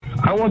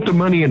I want the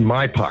money in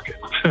my pocket.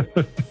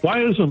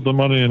 Why isn't the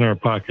money in our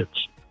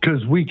pockets?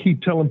 Because we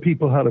keep telling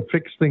people how to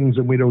fix things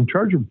and we don't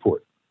charge them for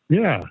it.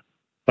 Yeah,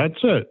 that's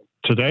it.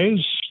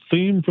 Today's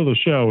theme for the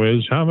show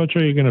is, how much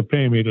are you going to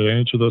pay me to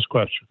answer this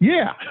question?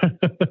 Yeah.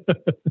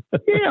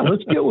 Yeah,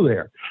 let's go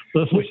there.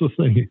 This is the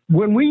thing.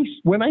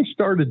 When I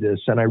started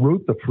this and I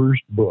wrote the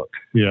first book,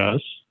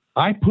 Yes.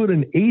 I put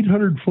an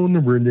 800 phone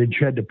number in that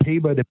you had to pay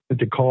by the minute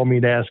to call me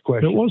to ask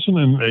questions. It wasn't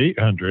an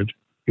 800.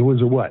 It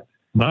was a what?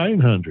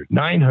 900.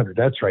 900.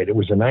 That's right. It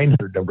was a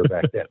 900 number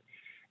back then.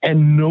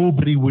 And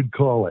nobody would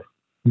call it.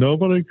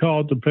 Nobody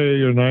called to pay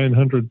your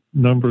 900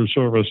 number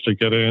service to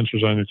get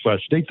answers on your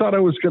questions. They thought I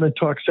was going to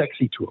talk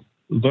sexy to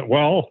them.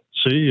 Well,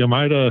 see,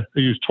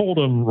 you told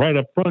them right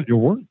up front you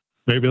weren't.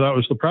 Maybe that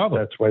was the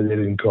problem. That's why they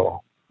didn't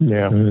call.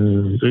 Yeah.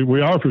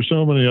 We offer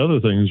so many other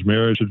things,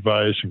 marriage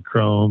advice and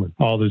Chrome and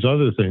all these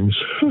other things,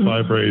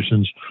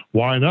 vibrations.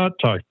 Why not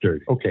talk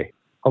dirty? Okay.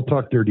 I'll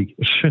talk dirty.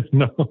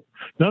 No,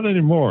 not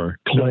anymore.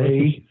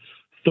 Clay,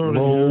 30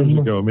 loam, years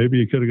ago, maybe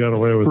you could have got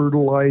away with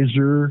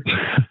fertilizer.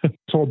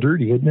 It's all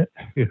dirty, isn't it?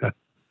 Yeah.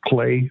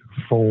 Clay,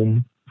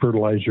 foam,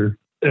 fertilizer.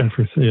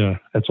 Everything. Yeah.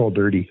 That's all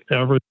dirty.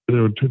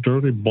 Everything.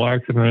 Dirty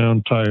black and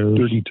round tires.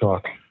 Dirty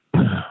talk.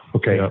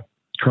 Okay. Yeah.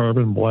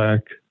 Carbon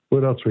black.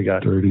 What else we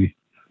got? Dirty.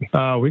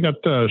 We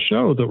got a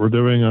show that we're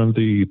doing on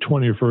the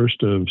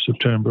 21st of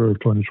September of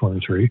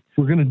 2023.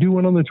 We're going to do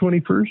one on the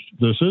 21st?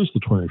 This is the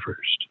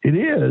 21st. It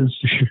is.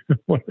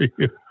 What are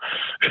you?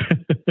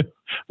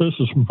 This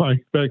is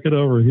Mike Beckett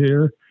over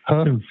here,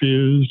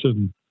 confused,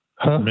 and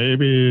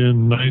maybe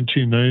in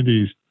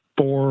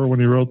 1994 when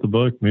he wrote the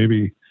book,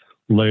 maybe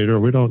later.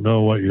 We don't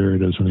know what year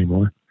it is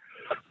anymore.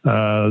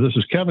 This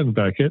is Kevin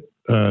Beckett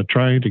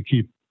trying to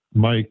keep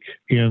Mike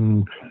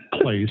in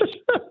place.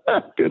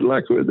 Good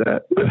luck with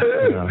that.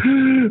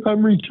 Yeah.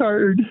 I'm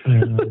retired.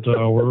 And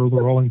we're the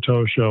Rolling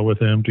Toe Show with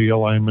MD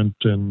Alignment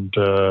and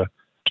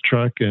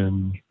Truck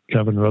and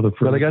Kevin Rutherford.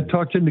 But I got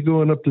talked into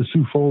going up to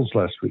Sioux Falls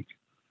last week.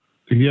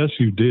 Yes,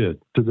 you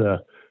did. To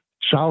the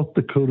South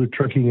Dakota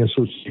Trucking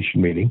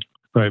Association meeting.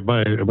 Right,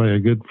 by a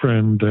good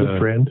friend.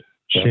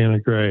 Shanna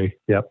Gray.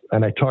 Yep.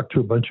 And I talked to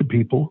a bunch of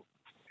people,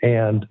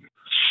 and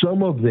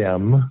some of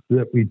them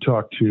that we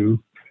talked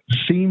to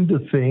seemed to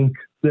think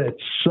that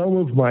some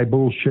of my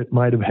bullshit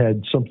might have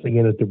had something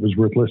in it that was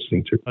worth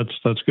listening to.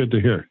 That's good to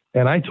hear.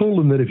 And I told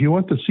them that if you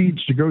want the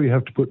seeds to grow, you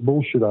have to put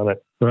bullshit on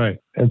it. Right.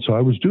 And so I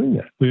was doing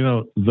that. You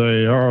know,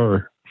 they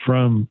are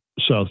from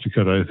South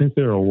Dakota. I think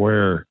they're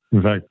aware.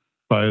 In fact,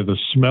 by the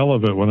smell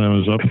of it when I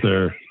was up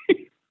there,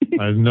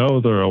 I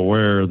know they're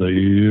aware that you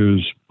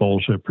use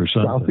bullshit for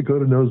something. South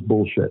Dakota knows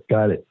bullshit.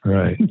 Got it.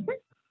 Right.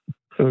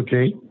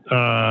 Okay.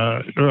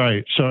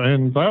 Right. So,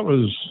 and that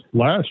was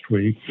last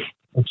week.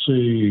 Let's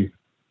see.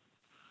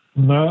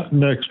 Not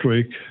next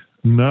week,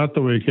 not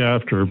the week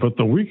after, but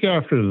the week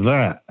after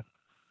that,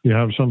 you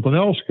have something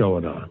else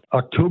going on.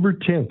 October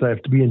 10th, I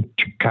have to be in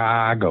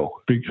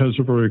Chicago. Because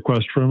of a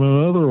request from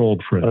another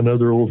old friend.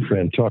 Another old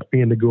friend talked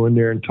me into going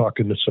there and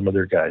talking to some of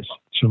their guys.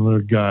 Some of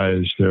their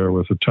guys there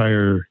with a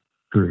tire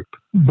group.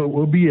 But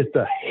we'll be at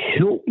the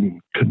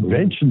Hilton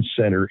Convention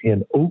Center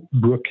in Oak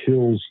Brook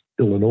Hills,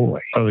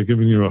 Illinois. Are they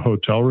giving you a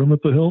hotel room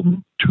at the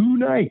Hilton? 2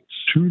 nights.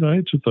 2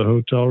 nights at the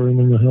hotel room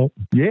in the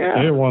Hilton?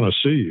 Yeah. They want to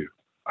see you.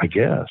 I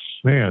guess.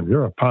 Man,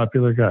 you're a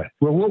popular guy.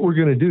 Well, what we're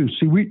going to do,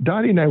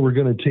 Dottie and I were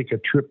going to take a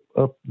trip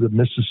up the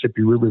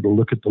Mississippi River to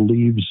look at the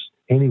leaves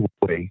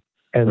anyway.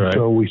 And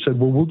so we said,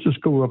 well, we'll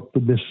just go up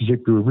the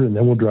Mississippi River and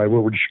then we'll drive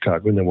over to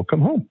Chicago and then we'll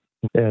come home.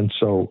 And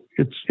so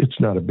it's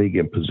not a big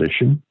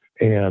imposition.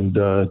 And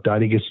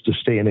Dottie gets to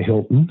stay in a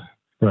Hilton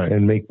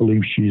and make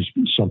believe she's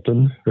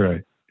something.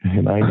 Right.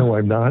 And I know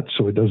I'm not,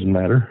 so it doesn't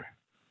matter.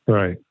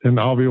 Right. And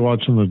I'll be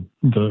watching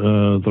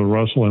the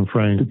Russell and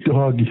Frank. The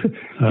dog.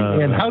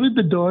 And how did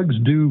the dogs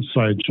do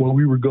while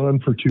we were gone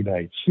for 2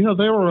 nights? You know,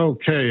 they were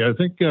okay. I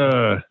think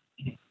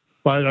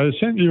I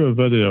sent you a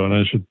video, and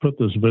I should put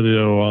this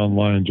video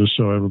online just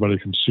so everybody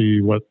can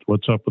see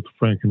what's up with the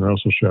Frank and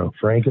Russell show.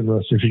 Frank and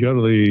Russell. If you go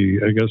to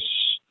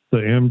the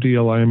MD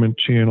Alignment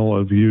channel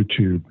of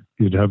YouTube,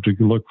 you'd have to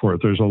look for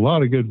it. There's a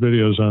lot of good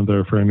videos on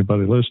there for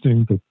anybody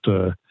listening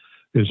that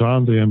is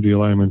on the MD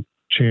Alignment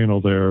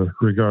channel there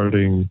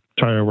regarding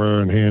tire wear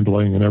and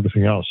handling and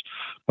everything else.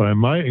 But I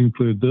might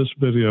include this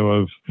video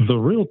of the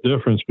real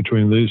difference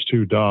between these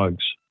 2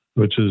 dogs,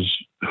 which is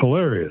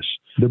hilarious.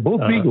 They're both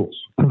beagles.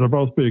 They're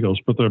both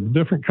beagles, but they're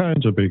different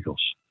kinds of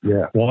beagles.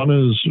 Yeah. One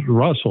is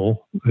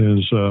Russell,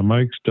 is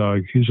Mike's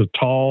dog. He's a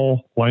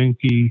tall,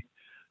 lanky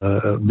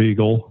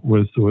beagle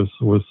with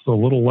a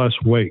little less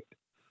weight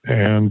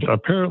and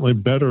apparently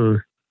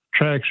better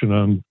traction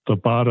on the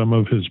bottom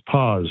of his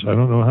paws. I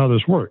don't know how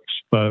this works,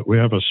 but we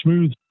have a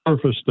smooth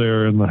surface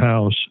there in the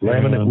house.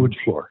 Laminate wood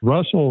floor.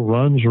 Russell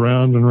runs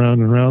around and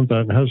around and around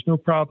that and has no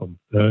problem.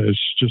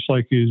 It's just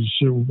like he's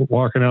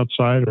walking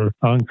outside or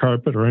on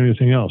carpet or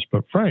anything else.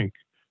 But Frank,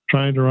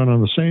 trying to run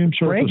on the same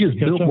surface. Frank is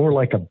built more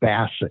like a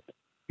basset.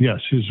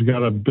 Yes, he's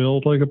got a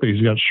build like a basset.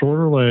 He's got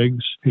shorter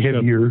legs. He's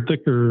got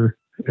thicker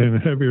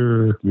and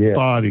heavier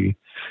body.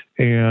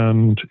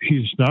 And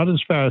he's not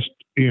as fast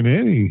in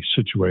any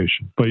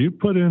situation. But you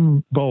put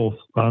in both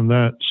on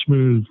that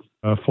smooth,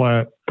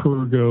 flat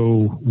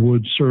Pergo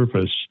wood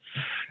surface,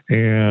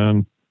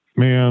 and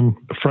man,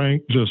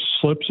 Frank just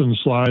slips and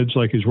slides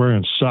like he's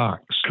wearing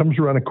socks. Comes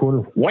around a corner,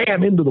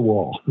 wham, into the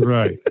wall.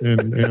 Right.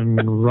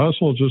 And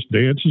Russell just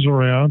dances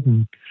around,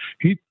 and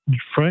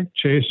Frank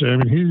chases. I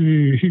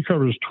mean, he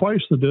covers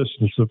twice the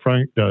distance that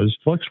Frank does,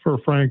 looks for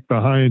Frank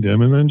behind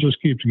him, and then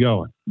just keeps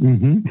going.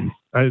 Mm-hmm.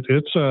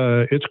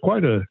 It's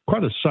quite a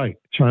sight.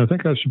 So I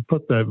think I should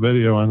put that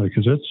video on there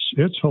because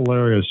it's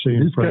hilarious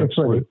seeing Frank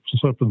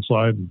slip and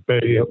slide and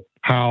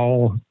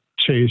howl,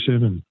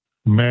 chasing, and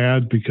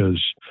mad because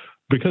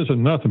of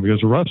nothing.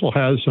 Because Russell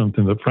has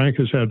something that Frank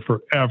has had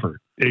forever,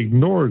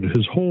 ignored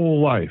his whole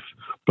life,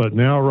 but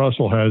now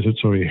Russell has it,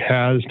 so he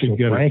has to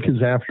get Frank it. Frank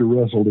is after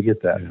Russell to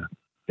get that.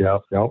 Yeah.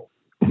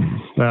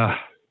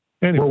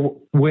 Anyway,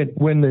 well,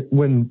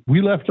 when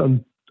we left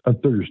on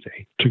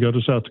Thursday to go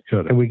to South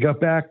Dakota, and we got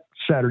back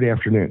Saturday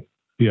afternoon.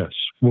 Yes.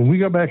 When we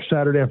got back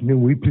Saturday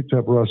afternoon, we picked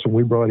up Russell.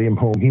 We brought him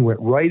home. He went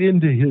right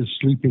into his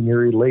sleeping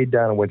area, laid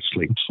down, and went to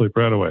sleep. Sleep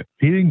right away.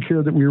 He didn't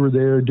care that we were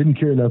there. Didn't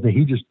care nothing.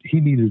 He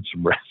needed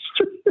some rest.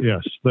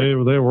 Yes, they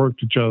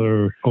worked each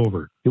other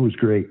over. It was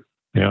great.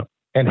 Yeah.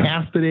 And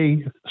half the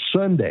day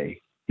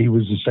Sunday, he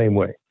was the same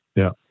way.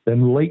 Yeah.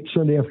 Then late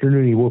Sunday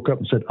afternoon, he woke up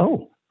and said,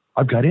 "Oh,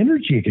 I've got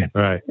energy again."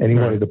 Right. And he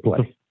wanted to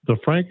play. The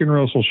Frank and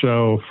Russell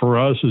show for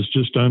us is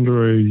just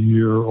under a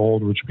year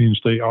old, which means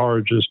they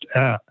are just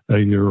at a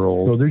year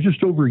old. No, they're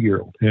just over a year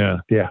old. Yeah.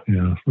 Yeah.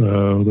 Yeah.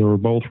 They were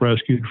both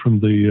rescued from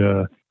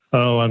the,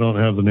 I don't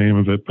have the name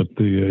of it, but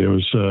it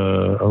was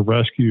a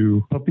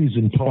rescue puppies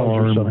and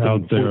farm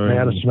out there in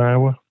Madison,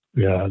 Iowa.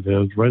 Yeah. It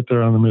was right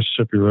there on the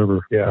Mississippi River,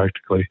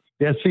 practically.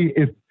 Yeah. See,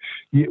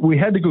 we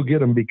had to go get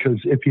them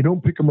because if you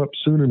don't pick them up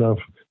soon enough,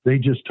 they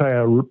just tie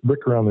a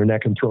brick around their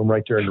neck and throw them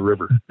right there in the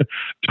river.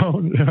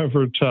 Don't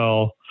ever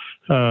tell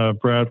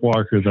Brad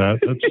Walker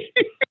that.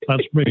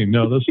 That's me.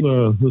 No, this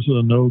is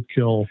a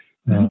no-kill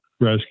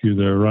rescue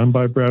there, run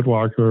by Brad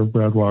Walker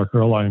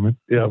Alignment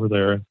over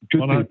there.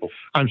 Good people.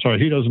 I'm sorry,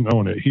 he doesn't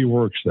own it. He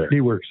works there.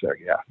 He works there.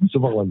 Yeah, he's a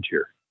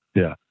volunteer.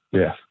 Yeah.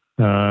 Yeah.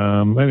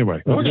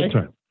 Anyway, good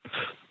time.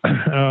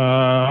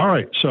 All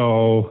right,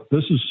 so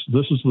this is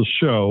the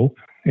show.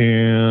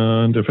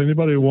 And if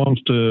anybody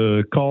wants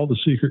to call the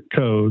secret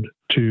code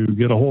to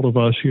get a hold of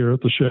us here at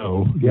the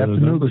show, you have to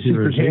know the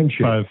secret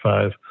handshake.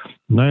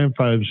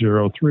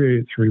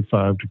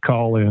 855-950-3835 to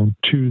call in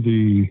to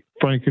the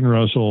Frank and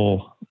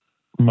Russell,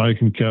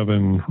 Mike and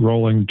Kevin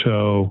Rolling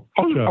Toe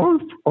show.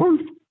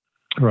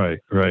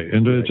 Right.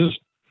 And just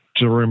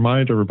to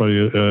remind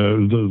everybody,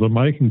 the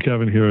Mike and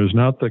Kevin here is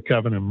not the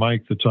Kevin and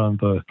Mike that's on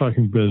the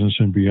Trucking Business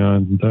and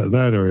Beyond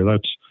that area.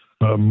 That's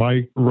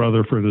Mike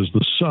Rutherford is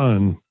the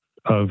son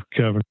of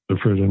Kevin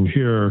Rutherford, and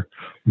here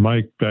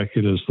Mike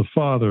Beckett is the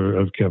father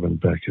of Kevin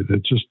Beckett.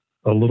 It's just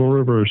a little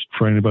reversed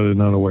for anybody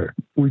not aware.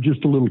 We're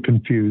just a little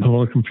confused.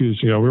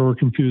 Yeah, we were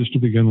confused to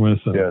begin with.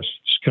 Yes.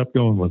 Just kept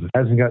going with it.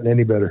 Hasn't gotten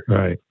any better.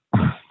 Right.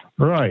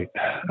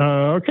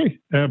 Okay.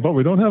 But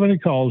we don't have any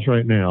calls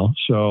right now,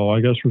 so I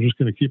guess we're just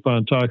going to keep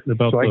on talking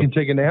about. So I can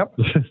take a nap?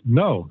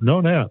 No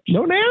naps.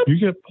 No naps? You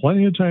get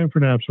plenty of time for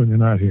naps when you're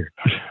not here.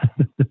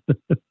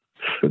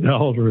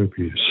 All the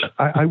reviews.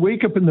 I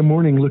wake up in the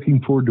morning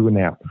looking forward to a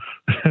nap.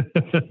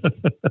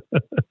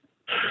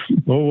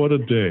 Oh, what a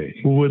day.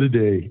 What a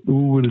day.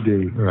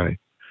 Right.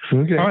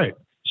 Okay. All right.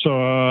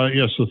 So,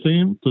 yes, the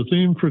theme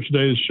for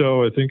today's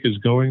show, I think, is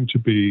going to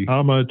be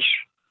how much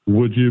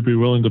would you be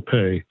willing to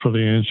pay for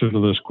the answer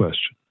to this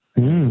question?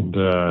 And,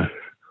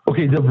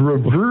 okay, the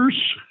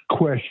reverse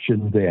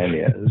question then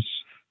is...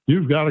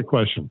 You've got a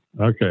question.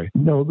 Okay.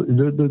 No,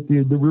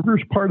 the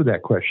reverse part of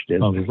that question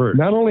is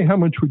not only how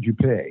much would you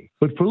pay,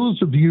 but for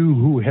those of you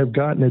who have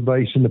gotten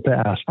advice in the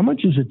past, how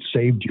much has it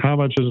saved you? How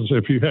much is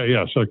it?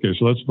 Yes. Okay.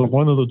 So that's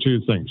one of the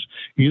two things.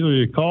 Either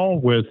you call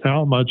with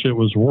how much it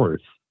was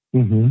worth,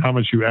 how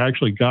much you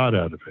actually got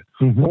out of it,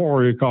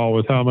 or you call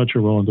with how much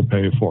you're willing to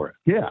pay for it.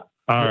 Yeah.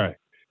 All right.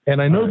 And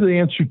I know the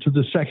answer to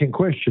the second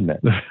question then.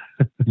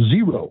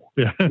 Zero.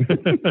 Yeah.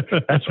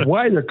 That's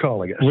why they're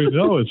calling us. We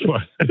know it's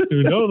why.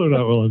 We know they're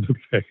not willing to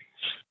pay.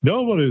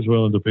 Nobody's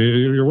willing to pay.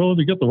 You're willing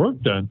to get the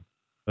work done.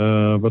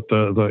 But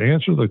the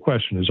answer to the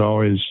question is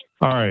always,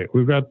 all right,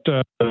 we have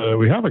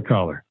a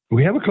caller.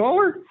 We have a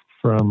caller?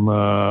 From,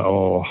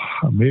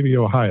 maybe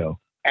Ohio.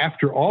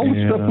 After all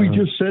the stuff we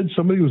just said,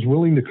 somebody was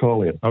willing to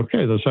call in.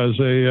 Okay, this has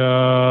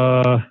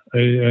a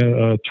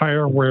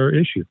tire wear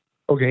issue.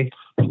 Okay.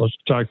 Let's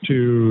talk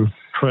to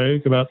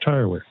Craig about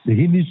tire wear.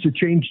 He needs to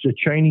change to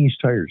Chinese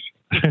tires.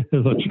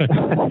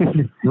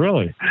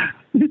 Really?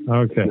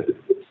 Okay.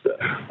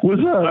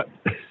 What's up?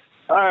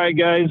 All right,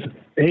 guys.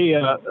 Hey,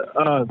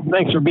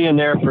 thanks for being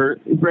there for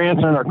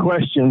answering our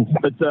questions.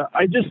 But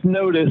I just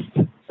noticed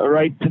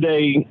right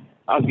today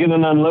I was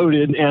getting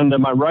unloaded, and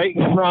my right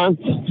front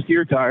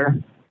steer tire,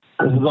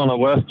 this is on a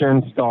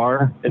Western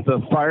Star. It's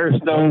a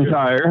Firestone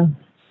tire,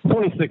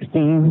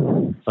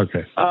 2016.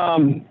 Okay.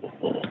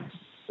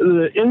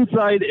 The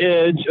inside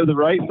edge of the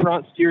right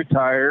front steer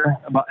tire,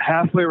 about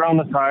halfway around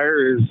the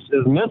tire, is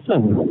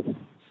missing.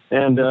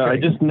 and Okay. I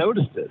just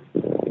noticed it.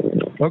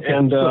 Okay.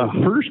 And so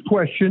first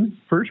question.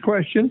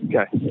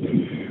 okay,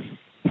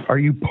 Are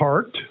you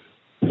parked?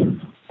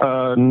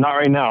 not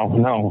right now.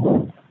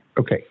 No.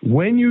 Okay.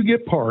 When you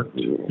get parked,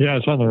 Yeah,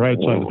 it's on the right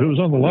side. If it was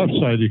on the left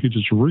side, you could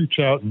just reach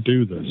out and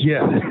do this.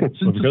 yeah. But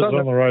because it's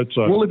on the right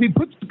side, Well, if he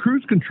puts the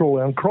cruise control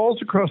on,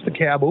 crawls across the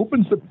cab,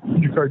 opens the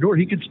car door,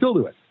 he could still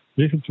do it.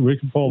 we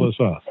can pull this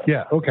off.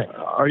 Yeah. Okay.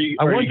 Are you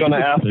I want going to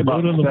you to- ask They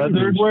about do it in the feathered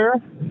movies. wear?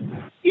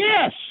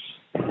 Yes.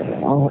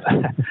 Well,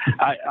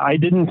 I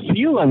didn't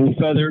feel any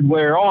feathered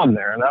wear on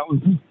there. That was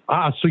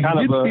So you kind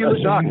did of a feel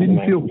it, shock you to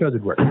didn't me. feel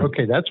feathered wear.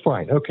 Okay, that's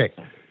fine. Okay.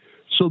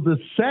 So the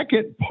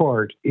second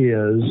part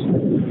is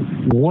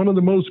one of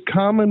the most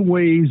common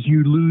ways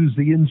you lose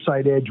the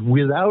inside edge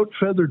without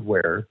feathered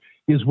wear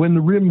is when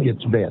the rim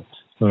gets bent.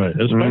 All right,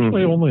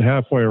 especially only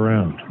halfway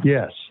around.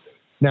 Yes.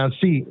 Now,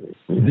 see,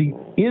 the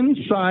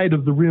inside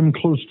of the rim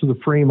close to the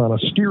frame on a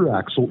steer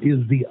axle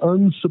is the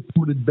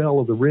unsupported bell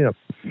of the rim.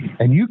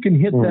 And you can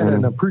hit that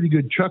in a pretty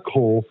good chuck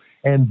hole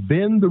and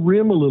bend the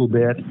rim a little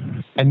bit,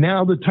 and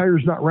now the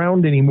tire's not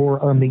round anymore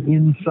on the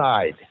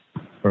inside.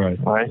 Right,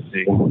 I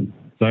see.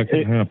 that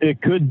can happen.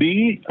 It could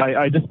be.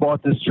 I just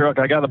bought this truck.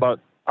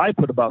 I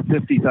put about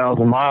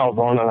 50,000 miles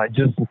on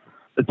it.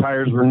 The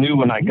tires were new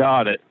when I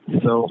got it.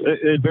 So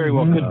it very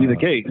well could be the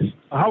case.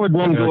 How would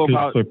one go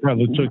about They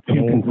probably took the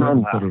you old confirm rim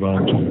and put it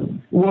on too.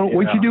 Well,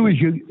 what you do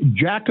is you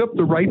jack up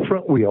the right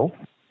front wheel,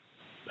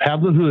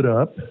 have the hood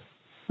up,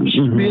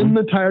 spin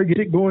the tire, get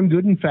it going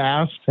good and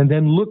fast, and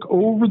then look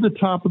over the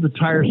top of the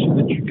tire so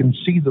that you can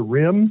see the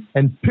rim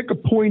and pick a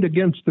point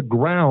against the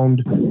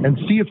ground and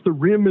see if the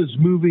rim is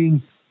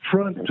moving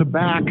front to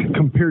back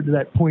compared to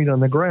that point on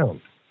the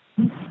ground.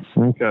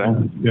 Okay.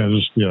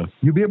 Yeah.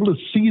 You'll be able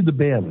to see the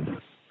bend.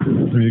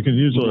 You can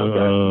use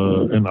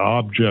an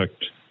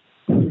object,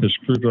 a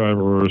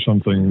screwdriver or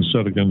something,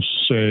 set against,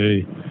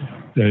 say,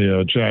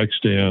 a jack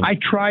stand. I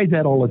tried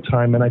that all the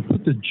time, and I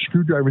put the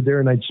screwdriver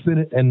there, and I'd spin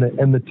it, and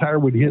the tire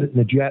would hit it in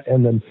the jet,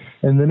 and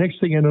the next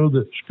thing I know,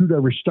 the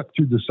screwdriver stuck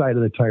through the side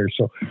of the tire.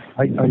 So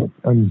I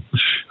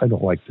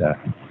don't like that.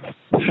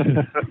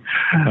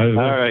 All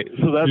right.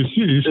 So that's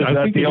is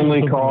that the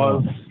only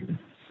cause?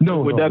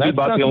 No, would that be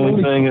about the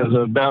only thing as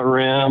a bent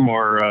rim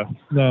or?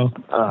 No.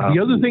 The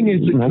other thing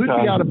is it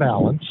could be out of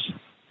balance.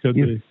 Could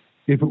be.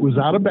 If it was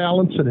out of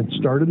balance and it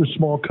started a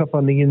small cup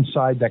on the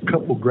inside, that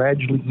cup will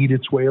gradually eat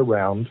its way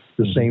around,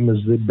 the same as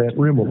the bent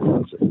rim will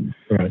cause it.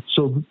 Right.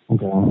 So,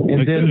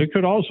 and then it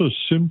could also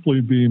simply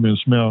be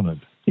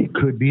mismounted. it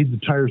could be the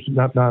tire's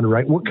not mounted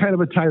right. What kind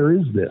of a tire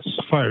is this?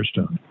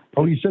 Firestone.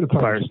 Oh, you said a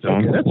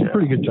Firestone. Okay, that's a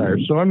pretty good tire.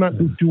 So I'm not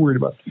too worried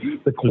about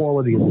the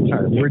quality of the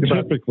tire. I'm worried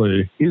about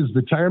Typically, is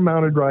the tire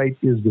mounted right?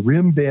 Is the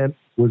rim bent?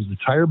 Was the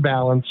tire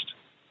balanced?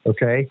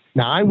 Okay.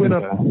 Now I went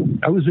up.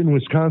 I was in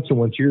Wisconsin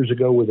once years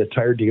ago with a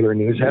tire dealer, and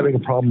he was having a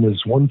problem with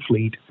his one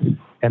fleet,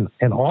 and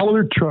all of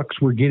their trucks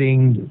were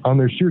getting on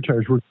their steer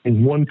tires were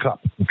getting one cup.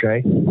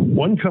 Okay,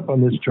 one cup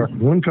on this truck,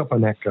 one cup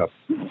on that cup,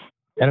 and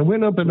I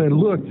went up and I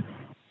looked.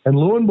 And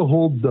lo and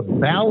behold, the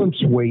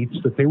balance weights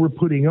that they were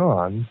putting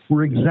on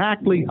were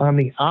exactly on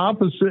the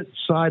opposite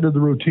side of the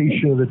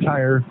rotation of the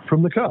tire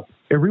from the cup.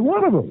 Every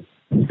one of them.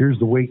 Here's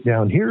the weight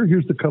down here.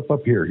 Here's the cup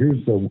up here.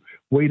 Here's the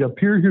weight up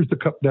here. Here's the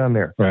cup down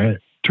there. right.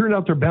 Turned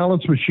out their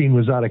balance machine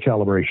was out of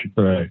calibration.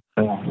 Right.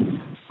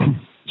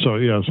 So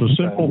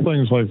simple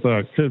things like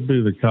that could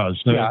be the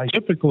cause. Now,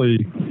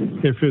 typically,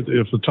 if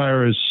the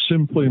tire is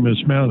simply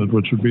mismounted,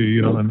 which would be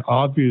an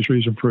obvious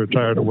reason for a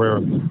tire to wear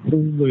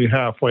only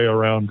halfway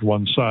around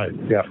one side.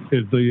 Yeah.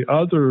 If the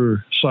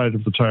other side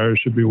of the tire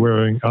should be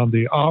wearing on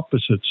the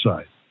opposite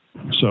side.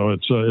 So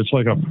it's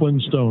like a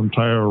Flintstone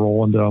tire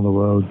rolling down the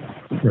road.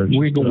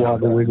 Wiggle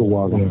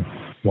woggle.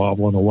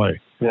 Wobbling away.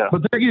 Yeah.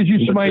 But that gives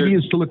you some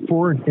ideas to look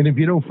for, and if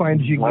you don't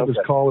find it, you can give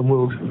us a call, and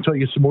we'll tell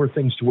you some more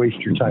things to waste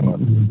your time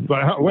on.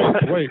 But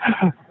wait.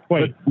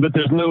 But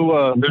there's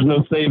no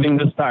saving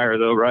this tire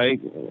though, right?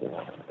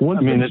 Once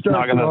it's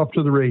not going off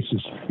to the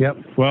races. Yep.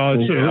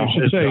 Well, I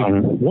should say,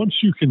 once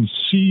you can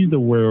see the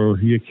wear,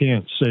 you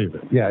can't save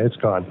it. Yeah, it's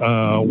gone.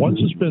 Once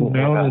it's been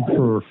mounted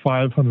for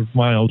 500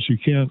 miles, you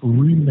can't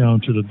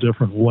remount it a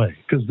different way.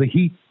 Because the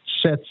heat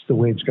sets the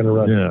way it's going to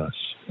run. Yes.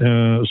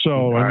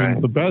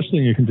 The best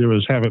thing you can do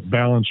is have it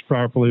balanced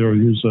properly or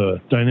use a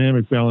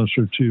dynamic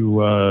balancer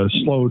to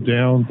slow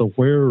down the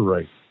wear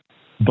rate.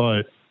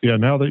 But,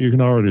 now that you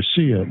can already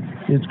see it,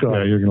 it's gone.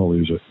 Yeah, you're going to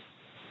lose it.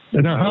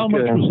 And now, how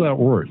much was that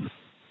worth?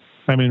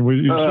 I mean,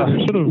 we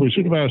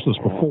should have asked this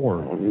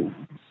before.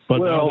 But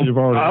now that you've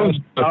already asked,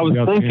 I was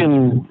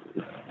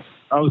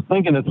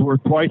thinking it's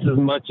worth twice as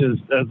much as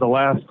the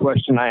last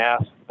question I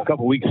asked a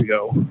couple weeks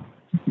ago.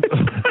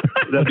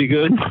 Would that be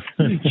good?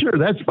 Sure,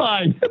 that's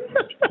fine.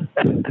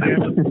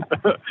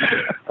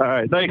 All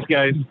right. Thanks,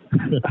 guys.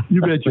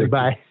 You betcha.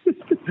 Bye.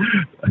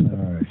 All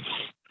right.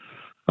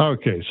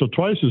 Okay, so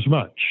twice as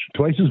much.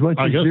 Twice as much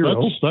I as guess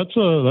zero.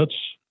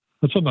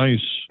 that's a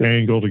nice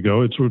angle to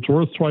go. It's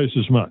worth twice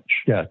as much.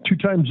 Yeah, 2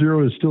 times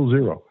 0 is still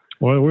 0.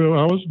 Well,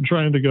 I wasn't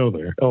trying to go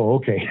there. Oh,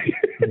 okay.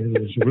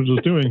 We're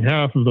just doing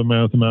half of the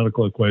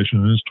mathematical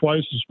equation, and it's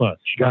twice as much.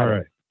 Got All it.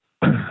 right.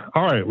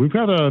 All right, we've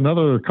got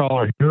another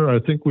caller here. I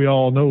think we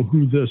all know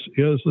who this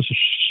is. This is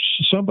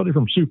somebody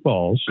from Sioux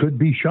Falls. Could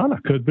be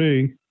Shauna. Could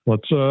be.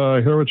 Let's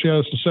hear what she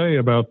has to say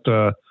about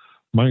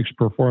Mike's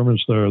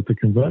performance there at the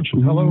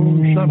convention. Hello,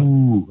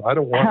 Shauna. I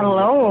don't want.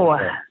 Hello.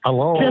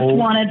 Hello. Just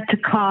wanted to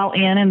call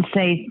in and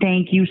say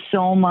thank you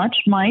so much,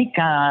 Mike.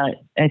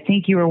 I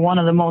think you were one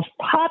of the most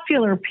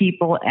popular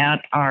people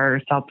at our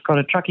South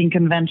Dakota Trucking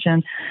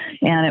Convention,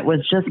 and it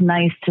was just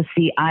nice to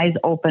see eyes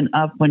open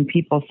up when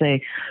people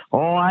say,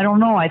 "Oh, I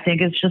don't know, I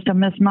think it's just a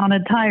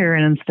mismounted tire,"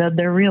 and instead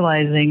they're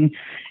realizing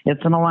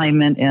it's an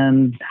alignment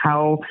and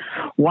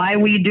why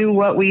we do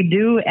what we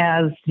do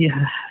as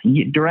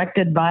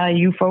directed by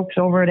you folks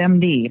over at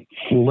MD.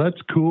 Well,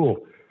 that's cool.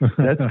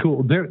 That's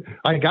cool.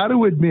 I got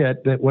to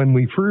admit that when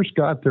we first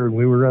got there and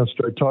we were going to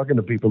start talking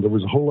to people, there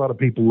was a whole lot of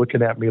people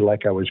looking at me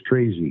like I was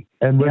crazy.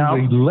 And when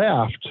we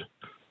left,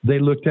 they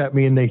looked at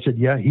me and they said,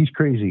 "Yeah, he's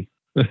crazy."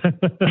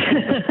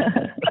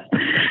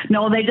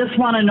 No, they just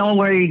want to know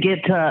where you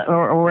get to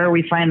or where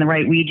we find the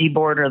right Ouija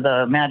board or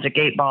the magic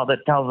 8-ball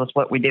that tells us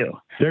what we do.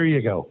 There you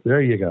go.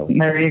 There you go.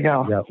 There you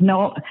go. Yep.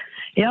 No,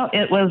 yeah,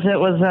 it was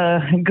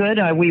good.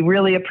 We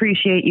really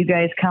appreciate you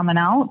guys coming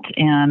out,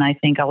 and I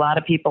think a lot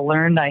of people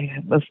learned.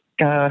 I was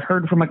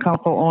heard from a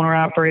couple owner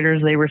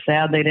operators. They were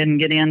sad they didn't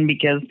get in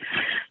because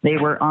they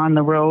were on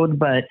the road,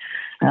 but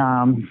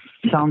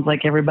sounds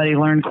like everybody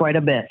learned quite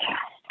a bit.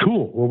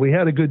 Cool. Well, we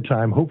had a good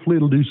time. Hopefully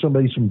it'll do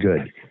somebody some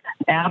good.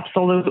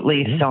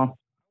 Absolutely. Mm-hmm. So,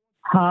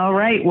 all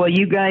right. Well,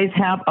 you guys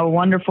have a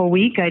wonderful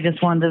week. I just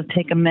wanted to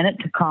take a minute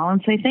to call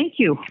and say thank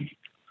you.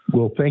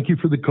 Well, thank you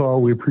for the call.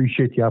 We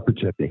appreciate the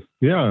opportunity.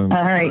 Yeah. All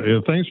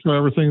right. Thanks for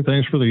everything.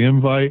 Thanks for the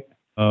invite.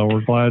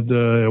 We're glad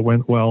it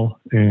went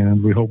well,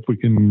 and we hope we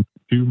can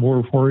do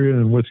more for you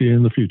and with you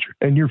in the future.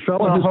 And your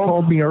fellow has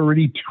called me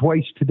already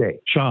twice today.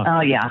 Sean.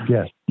 Oh, yeah.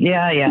 Yes.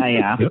 Yeah.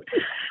 Yep.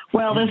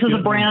 Well, this is a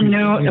brand new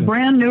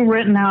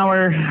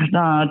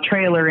Rittenhauer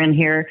trailer in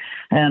here,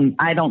 and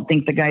I don't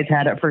think the guy's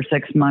had it for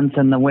 6 months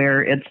in the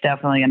wear. It's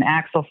definitely an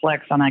Axle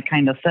Flex, and I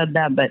kind of said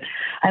that, but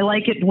I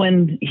like it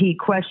when he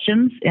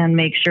questions and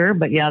makes sure.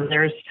 But yeah,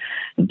 this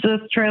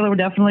trailer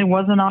definitely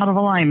wasn't out of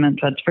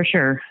alignment, that's for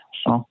sure.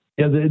 So.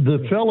 Yeah,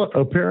 the fella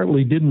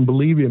apparently didn't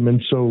believe him, and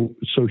so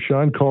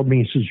Sean called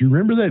me. He says, "You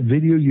remember that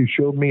video you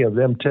showed me of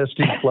them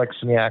testing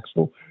flexing the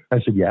axle?" I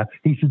said, "Yeah."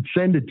 He said,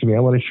 "Send it to me. I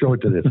want to show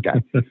it to this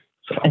guy."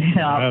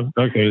 Yeah.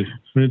 Okay,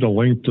 we need a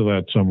link to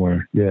that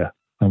somewhere. Yeah,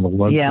 on the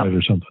website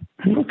or something.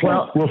 Okay.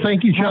 Well,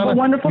 thank you, Sean. Have a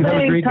wonderful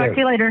day. Talk to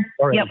you later.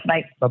 All right. Yep.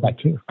 Bye. Bye.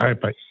 All right.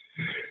 Bye.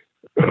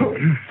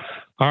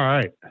 All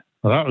right.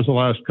 Well, that was the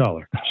last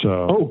caller.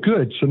 So. Oh,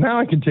 good. So now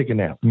I can take a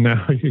nap.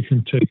 Now you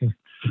can take a.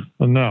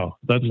 Well, no,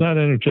 that's not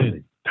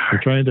entertaining.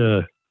 We're trying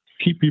to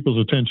keep people's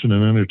attention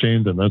and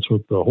entertain them. That's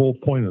what the whole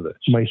point of this.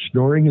 My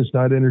snoring is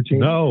not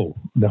entertaining? No.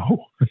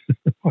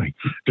 Boy,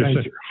 guys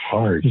are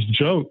hard.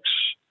 Jokes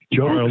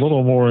are a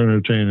little more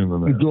entertaining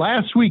than that.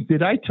 Last week,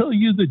 did I tell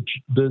you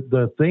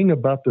the thing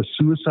about the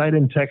suicide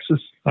in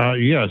Texas?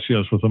 Yes,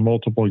 with the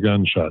multiple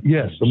gunshots.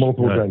 Yes, the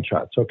multiple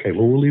gunshots. Okay,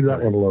 well, we'll leave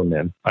that one alone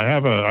then.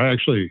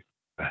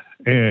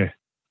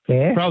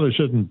 Probably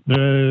shouldn't.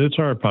 It's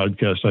our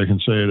podcast. I can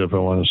say it if I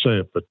want to say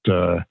it. But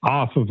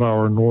off of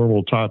our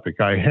normal topic,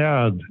 I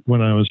had,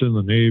 when I was in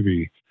the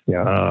Navy,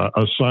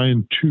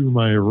 assigned to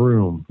my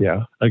room,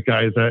 a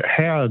guy that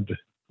had,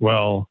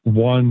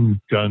 one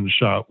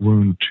gunshot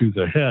wound to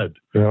the head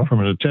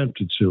from an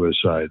attempted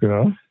suicide.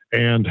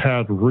 And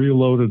had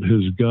reloaded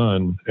his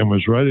gun and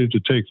was ready to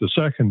take the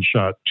second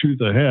shot to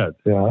the head.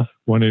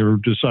 When he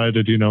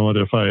decided, you know what,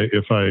 if I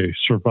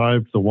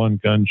survived the one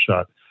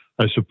gunshot,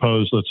 I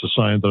suppose that's a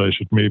sign that I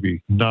should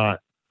maybe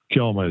not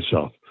kill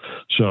myself.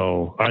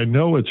 So I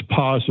know it's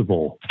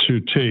possible to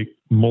take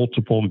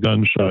multiple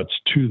gunshots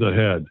to the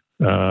head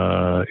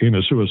in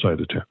a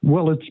suicide attempt.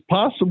 Well, it's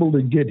possible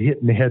to get hit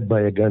in the head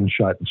by a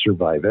gunshot and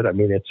survive it. I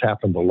mean, it's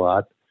happened a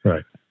lot.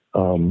 Right.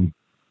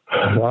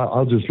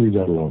 I'll just leave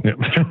that alone. Yeah.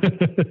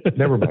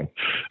 Never mind.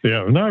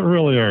 Yeah, not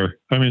really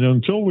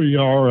until we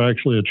are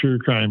actually a true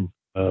crime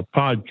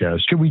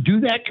podcast. Can we do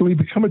that? Can we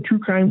become a true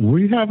crime?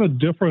 We have a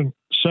different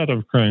set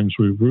of crimes.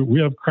 We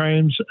have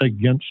crimes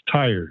against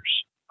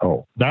tires.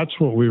 Oh, that's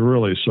what we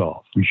really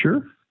solve. You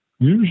sure?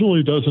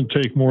 Usually doesn't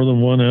take more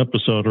than one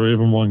episode or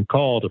even one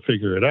call to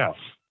figure it out.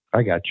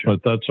 I got you.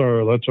 But that's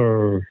our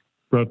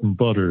bread and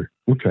butter.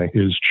 Okay.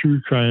 Is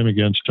true crime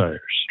against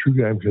tires. True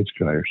crime against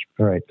tires.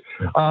 All right.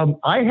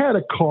 I had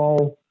a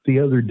call the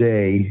other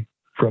day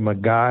from a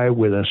guy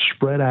with a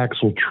spread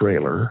axle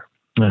trailer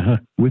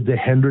with the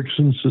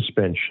Hendrickson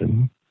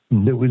suspension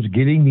that was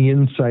getting the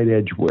inside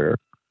edge wear.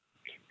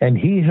 And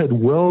he had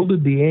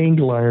welded the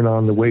angle iron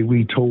on the way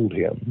we told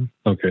him.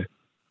 Okay.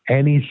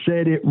 And he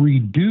said it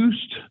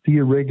reduced the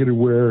irregular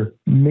wear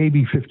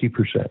maybe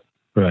 50%.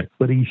 Right.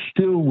 But he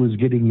still was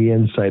getting the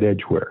inside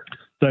edge wear.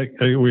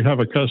 We have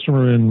a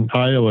customer in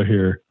Iowa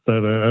here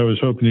that I was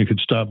hoping you could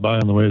stop by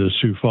on the way to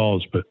Sioux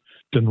Falls, but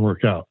didn't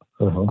work out.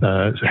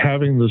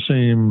 Having the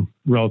same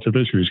relative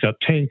issue. He's got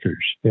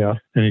tankers. Yeah.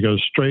 And he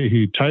goes straight,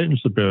 he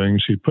tightens the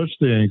bearings, he puts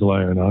the angle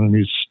iron on, and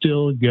he's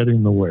still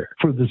getting the wear.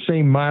 For the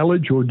same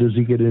mileage, or does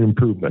he get an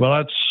improvement?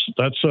 Well,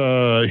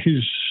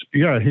 he's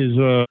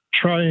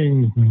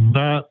trying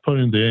not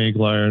putting the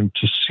angle iron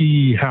to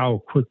see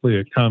how quickly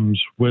it comes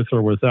with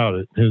or without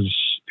it.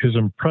 His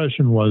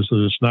impression was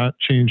that it's not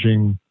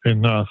changing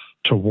enough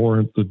to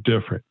warrant the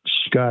difference.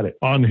 Got it.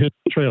 On his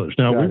trailers.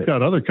 Now, we've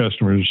got other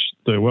customers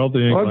that weld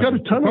the angle iron. I've got a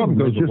ton of them.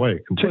 Goes away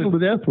tickled to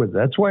death with it.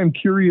 That's why I'm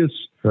curious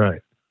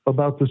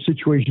about the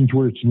situations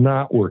where it's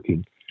not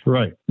working.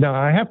 Right. Now,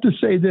 I have to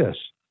say this.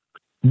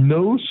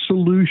 No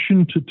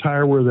solution to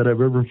tire wear that I've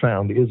ever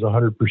found is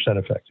 100%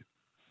 effective.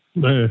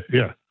 Yeah.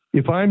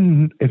 If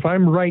I'm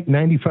right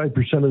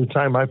 95% of the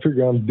time, I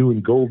figure I'm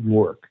doing golden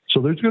work. So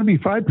there's going to be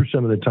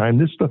 5% of the time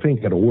this stuff ain't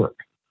going to work.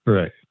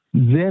 Right.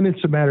 Then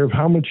it's a matter of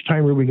how much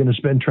time are we going to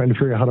spend trying to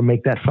figure out how to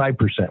make that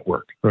 5%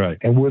 work. Right.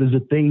 And what is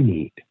it they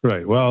need?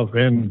 Right. Well,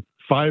 and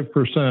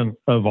 5%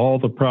 of all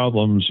the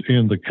problems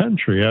in the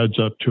country adds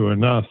up to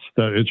enough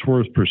that it's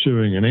worth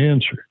pursuing an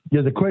answer.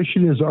 Yeah. The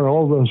question is, are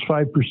all those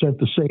 5%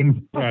 the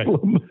same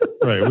problem?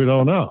 Right. We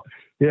don't know.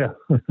 Yeah.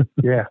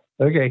 Yeah.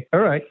 Okay. All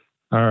right.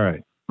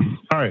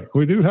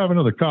 We do have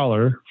another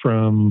caller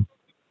from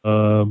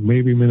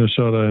maybe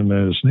Minnesota, and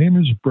his name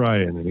is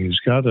Brian, and he's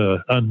got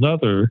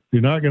another,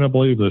 you're not going to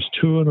believe this,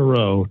 2 in a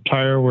row,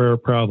 tire wear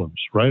problems,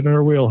 right in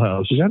our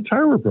wheelhouse. You got a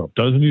tire wear problem.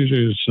 Doesn't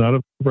usually, it's not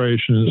a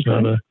vibration, it's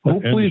not a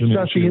hopefully it's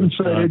got the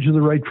inside edge of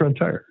the right front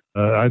tire.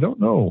 I don't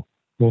know.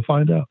 We'll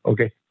find out.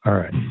 Okay. All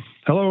right.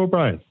 Hello,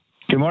 Brian.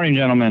 Good morning,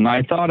 gentlemen.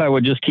 I thought I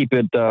would just keep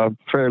it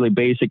fairly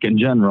basic in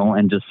general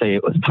and just say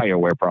it was tire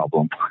wear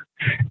problem.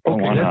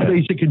 Okay, that's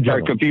basic in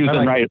general. Start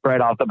confusing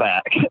right off the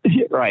bat.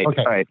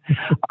 Right.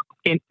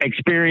 In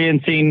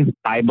experiencing,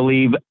 I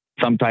believe,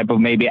 some type of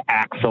maybe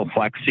axle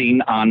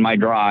flexing on my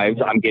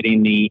drives. I'm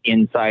getting the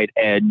inside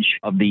edge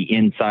of the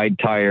inside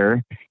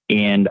tire,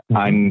 and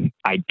I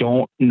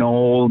don't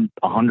know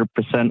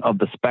 100% of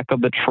the spec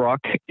of the truck.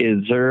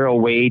 Is there a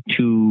way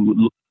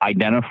to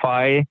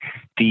identify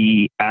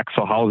the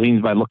axle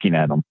housings by looking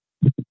at them?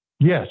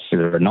 Yes. Is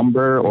there a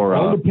number or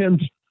all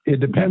depends? It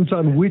depends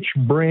on which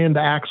brand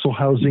axle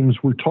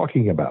housings we're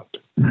talking about.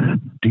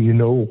 Do you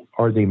know,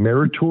 are they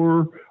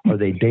Meritor? Are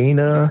they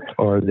Dana?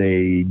 Are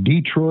they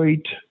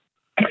Detroit?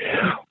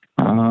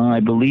 I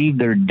believe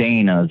they're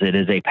Dana's. It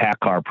is a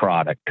PACCAR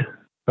product.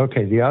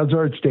 Okay, the odds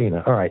are it's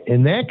Dana. All right.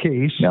 In that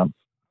case,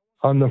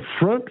 on the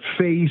front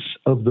face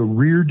of the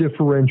rear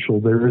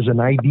differential, there is an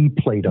ID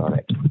plate on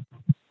it.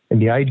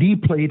 And the ID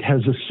plate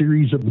has a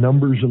series of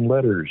numbers and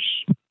letters.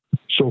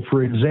 So,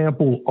 for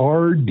example,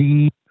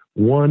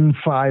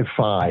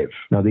 RD155.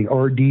 Now, the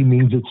RD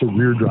means it's a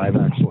rear drive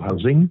axle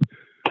housing.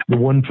 The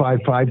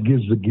 155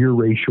 gives the gear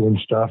ratio and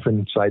stuff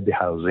inside the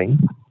housing.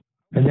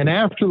 And then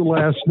after the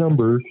last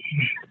number,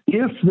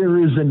 if there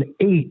is an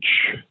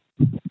H,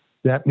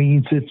 that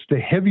means it's the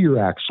heavier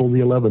axle, the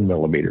 11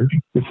 millimeter.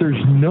 If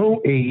there's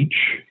no H,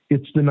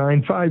 it's the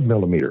 9.5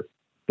 millimeter,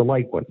 the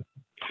light one.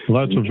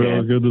 Well, that's a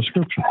very good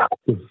description.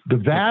 The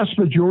vast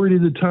majority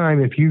of the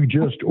time, if you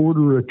just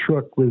order a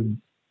truck with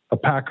a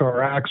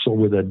PACCAR axle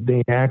with a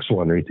Dana axle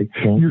underneath it,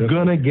 you're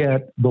going to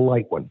get the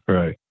light one.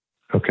 Right.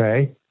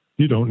 Okay?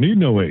 You don't need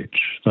no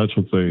H. That's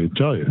what they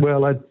tell you.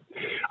 Well,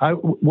 I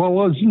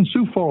was in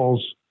Sioux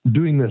Falls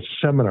doing this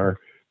seminar.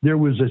 There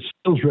was a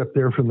sales rep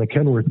there from the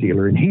Kenworth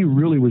dealer, and he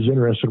really was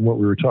interested in what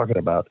we were talking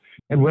about.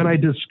 And when I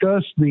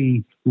discussed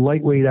the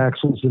lightweight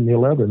axles in the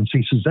 11s,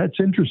 he says,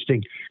 that's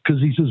interesting,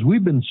 because he says,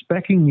 we've been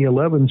speccing the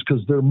 11s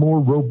because they're more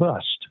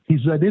robust. He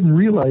says, I didn't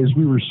realize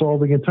we were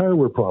solving a tire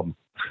wear problem.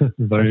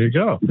 There you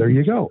go. There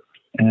you go.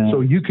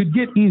 So you could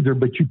get either,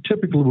 but you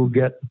typically will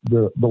get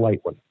the light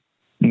one.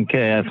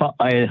 Okay,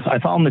 I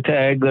found the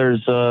tag.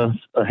 There's a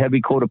heavy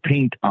coat of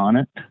paint on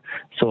it,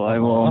 so I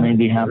will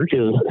maybe have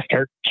to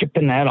start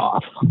chipping that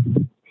off.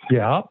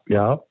 Yeah.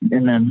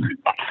 And then,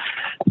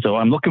 so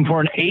I'm looking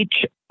for an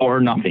H or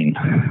nothing.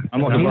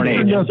 I'm looking for an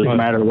H. It doesn't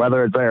matter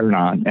whether it's there or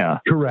not. Yeah.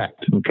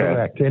 Correct. Okay.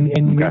 Correct.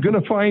 And you're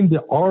going to find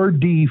the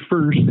RD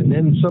first, and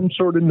then some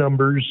sort of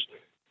numbers,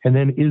 and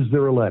then is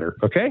there a letter?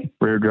 Okay.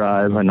 Rear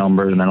drive, a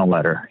number, and then a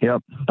letter.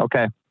 Yep.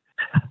 Okay.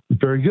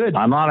 Very good.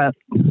 I'm on it.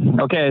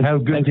 Okay. Have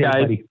a good day,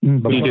 buddy.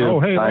 You do. Oh,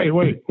 hey,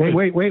 wait.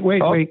 Wait.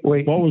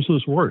 What was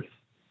this worth?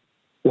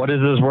 What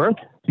is this worth?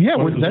 Yeah,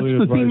 that's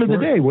the theme of the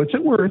day. What's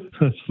it worth?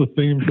 That's the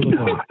theme for the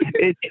month.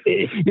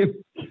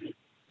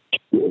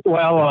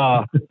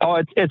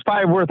 It's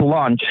probably worth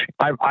lunch.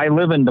 I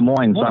live in Des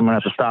Moines, so I'm going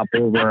to have to stop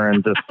over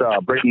and just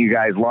bring you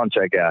guys lunch,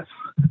 I guess.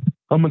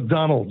 A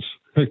McDonald's.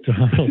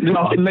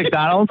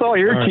 McDonald's? Oh,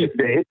 you're a cheap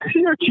date.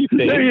 You're a cheap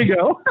date. There you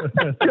go.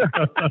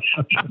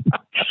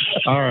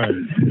 All right.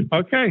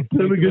 Okay.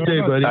 Have a good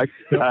day, buddy. All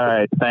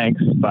right.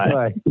 Thanks. Bye.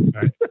 All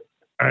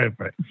right.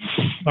 Bye.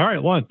 All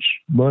right. Lunch.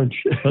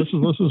 This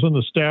is an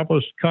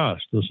established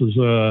cost. This is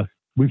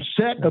we've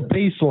set a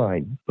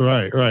baseline.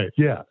 Right.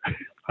 Yeah.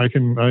 I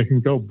can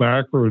go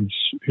backwards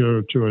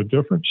here to a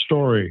different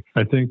story.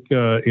 I think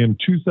in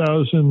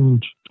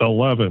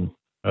 2011,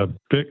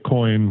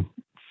 Bitcoin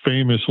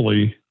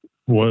famously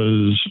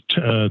was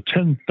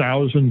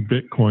 10,000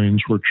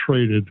 Bitcoins were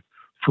traded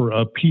for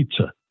a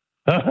pizza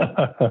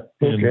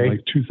in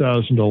like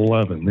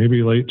 2011,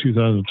 maybe late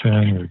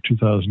 2010 or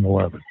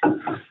 2011.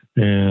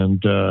 And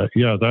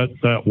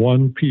that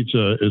one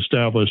pizza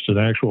established an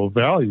actual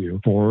value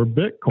for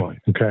Bitcoin.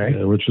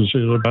 Okay. Which is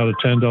about a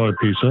 $10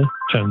 pizza,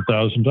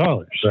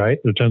 $10,000. Right.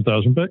 Or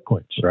 10,000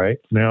 Bitcoins. Right.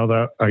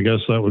 Now I guess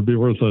that would be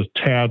worth a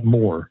tad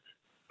more.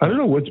 I don't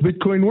know. What's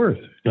Bitcoin worth?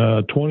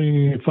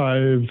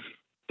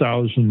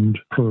 25,000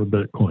 per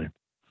Bitcoin.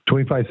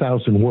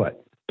 25,000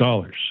 what?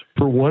 Dollars.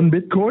 For one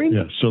Bitcoin?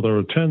 Yes. So there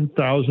were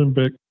 10,000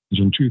 Bitcoins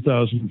in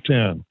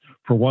 2010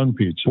 for one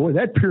pizza. Boy,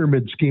 that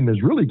pyramid scheme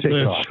has really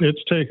taken off.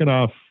 It's taken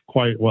off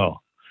quite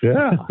well.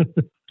 Yeah.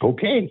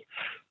 Okay.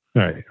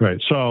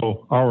 Right.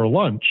 So our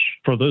lunch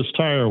for this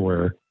tire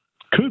wear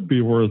could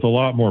be worth a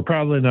lot more.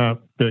 Probably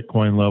not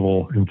Bitcoin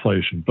level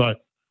inflation,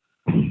 but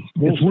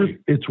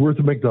it's worth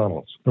a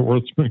McDonald's.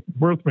 Worth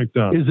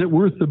McDonald's. Is it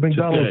worth the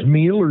McDonald's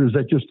meal, or is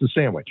that just a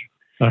sandwich?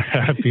 A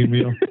Happy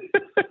Meal.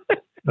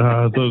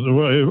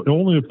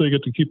 Only if they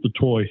get to keep the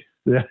toy.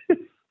 Yeah.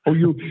 Oh,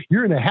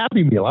 you're in a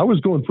Happy Meal. I was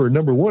going for a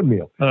number one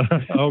meal.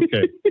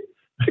 Okay.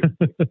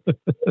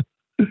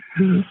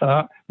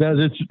 Now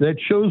that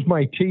shows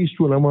my taste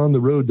when I'm on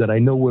the road that I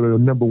know what a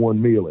number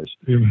one meal is.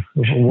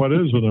 What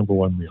is a number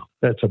one meal?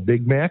 That's a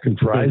Big Mac and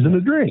fries and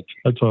a drink.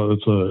 It's a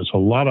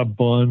lot of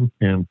bun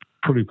and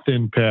pretty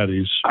thin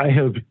patties. I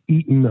have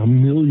eaten a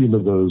million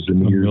of those in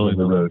the years on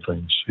the road.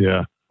 Things.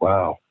 Yeah.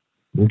 Wow.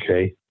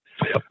 Okay.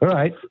 All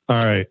right.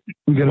 Right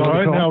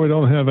now we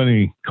don't have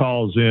any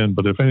calls in,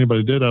 but if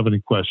anybody did have any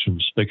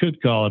questions, they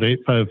could call at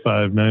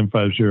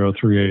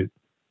 855-950-3835.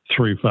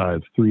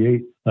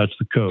 38. That's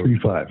the code.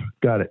 35.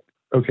 Got it.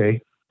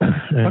 Okay. How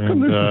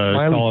come there's a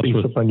smiley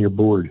face up on your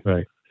board?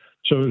 Right.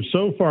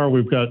 So far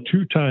we've got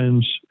 2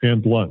 times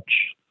and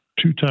lunch.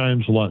 2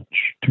 times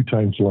lunch. 2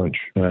 times lunch.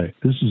 Right.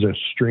 This is a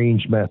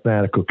strange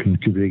mathematical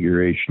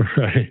configuration.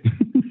 Right.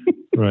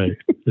 Right.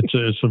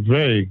 It's a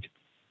vague.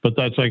 But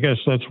that's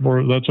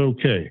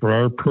okay for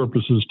our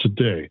purposes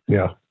today.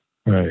 Yeah.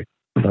 Right.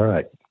 All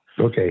right.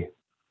 Okay.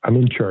 I'm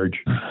in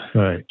charge.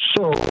 Right.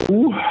 So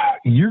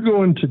you're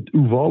going to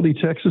Uvalde,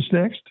 Texas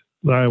next?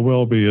 I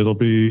will be. It'll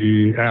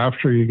be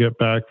after you get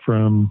back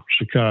from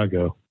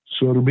Chicago.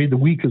 So it'll be the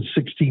week of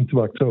 16th of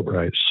October.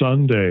 Right.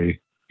 Sunday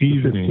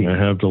evening, I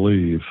have to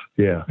leave.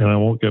 Yeah. And I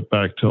won't get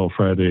back till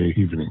Friday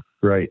evening.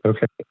 Right.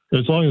 Okay.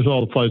 As long as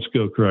all the flights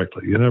go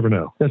correctly. You never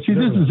know. Now, see,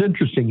 this is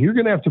interesting. You're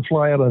going to have to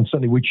fly out on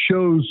Sunday, which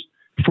shows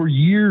for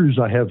years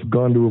I have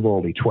gone to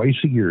Uvalde twice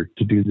a year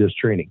to do this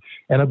training.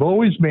 And I've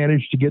always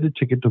managed to get a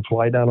ticket to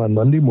fly down on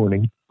Monday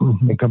morning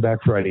and come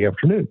back Friday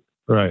afternoon.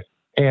 Right.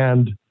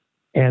 And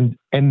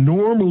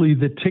normally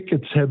the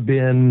tickets have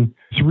been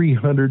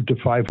 $300 to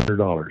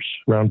 $500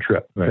 round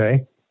trip.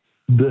 Okay.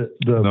 Right.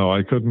 No,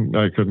 I couldn't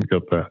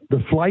get that. The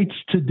flights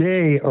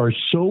today are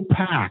so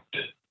packed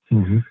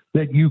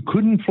that you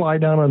couldn't fly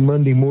down on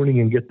Monday morning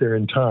and get there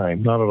in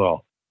time. Not at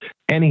all.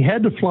 And he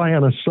had to fly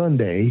on a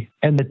Sunday,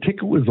 and the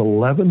ticket was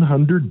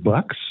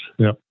 $1,100.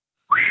 Yep.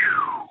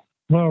 Whew.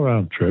 Well,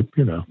 round trip,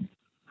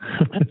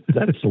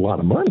 That's a lot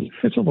of money.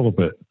 It's a little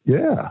bit.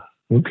 Yeah.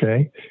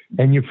 Okay.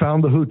 And you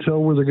found the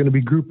hotel where they're going to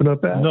be grouping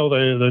up at? No,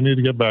 they need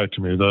to get back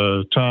to me.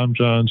 The Tom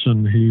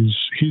Johnson,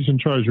 he's in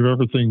charge of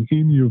everything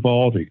in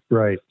Uvalde.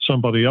 Right.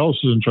 Somebody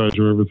else is in charge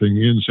of everything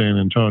in San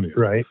Antonio.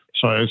 Right.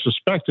 So I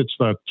suspect it's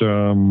that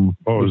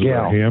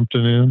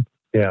Hampton Inn?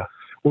 Yeah.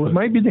 Well, it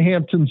might be the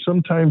Hampton.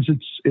 Sometimes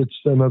it's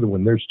another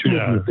one. There's 2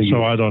 of them.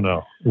 So I don't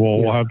know.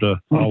 We'll have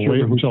to. I'll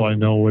wait until I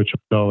know which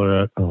hotel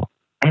they're at. Oh.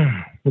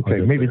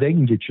 Okay. Maybe they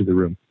can get you the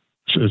room.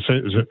 Is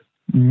it?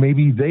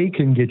 Maybe they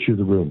can get you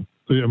the room.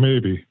 Yeah,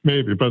 maybe.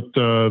 But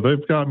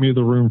they've got me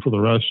the room for the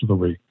rest of the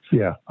week.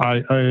 Yeah.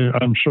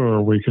 I'm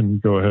sure we can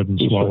go ahead and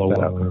swallow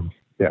one room.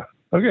 Yeah.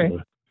 Okay.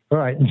 All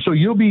right. And so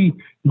you're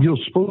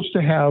supposed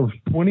to have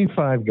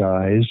 25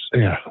 guys.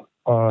 Yeah.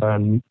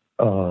 On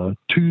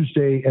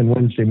Tuesday and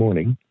Wednesday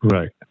morning.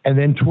 Right. And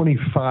then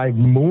 25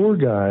 more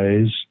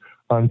guys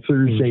on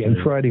Thursday and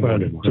Friday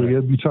morning. So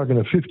you'll be talking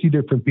to 50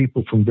 different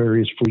people from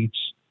various fleets.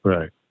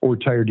 Right. Or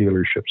tire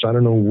dealerships. I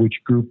don't know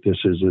which group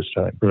this is this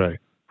time. Right.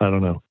 I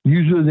don't know.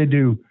 Usually they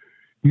do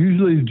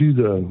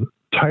the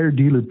tire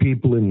dealer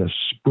people in the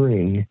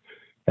spring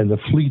and the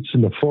fleets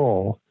in the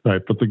fall.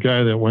 Right. But the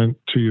guy that went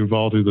to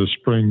Uvalde this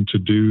spring to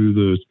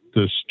do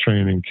this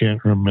training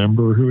can't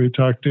remember who he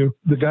talked to.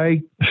 The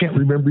guy can't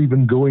remember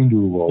even going to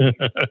Uvalde.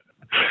 Yes.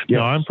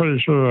 No, I'm pretty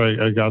sure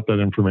I got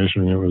that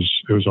information. It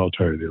was all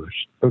tire dealers.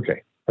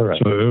 Okay. All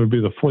right. So it would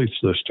be the fleets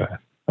this time.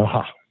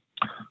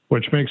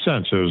 Which makes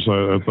sense. It was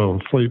the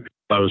fleet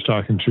I was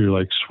talking to,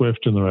 like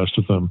Swift and the rest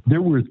of them.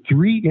 There were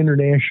 3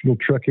 international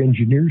truck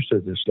engineers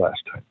at this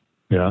last time.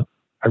 Yeah.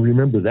 I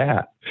remember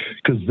that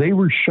because they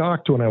were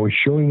shocked when I was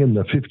showing them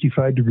the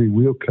 55-degree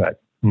wheel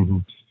cut.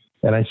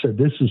 And I said,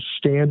 this is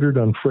standard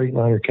on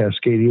Freightliner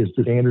Cascadia, it's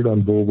the standard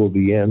on Volvo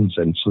VNs,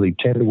 and so they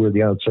tend to wear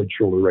the outside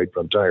shoulder right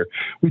front tire.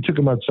 We took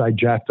them outside,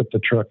 jacked up the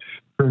truck,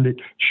 turned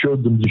it,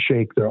 showed them the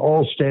shake. They're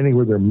all standing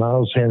with their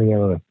mouths hanging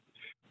out.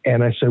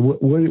 And I said,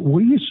 what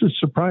are you so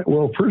surprised?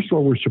 Well, first of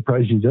all, we're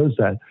surprised he does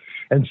that.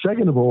 And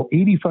second of all,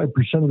 85%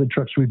 of the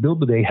trucks we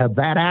build today have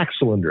that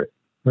axle under it.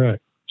 Right.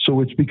 So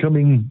it's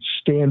becoming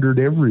standard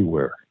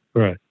everywhere.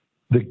 Right.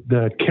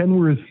 The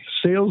Kenworth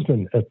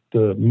salesman at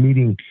the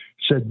meeting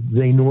said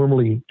they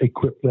normally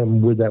equip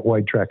them with that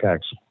wide track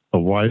axle. A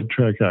wide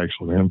track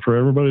axle. And for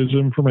everybody's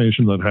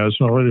information that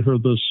hasn't already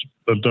heard this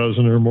a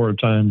dozen or more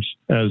times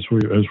as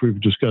we've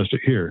discussed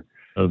it here,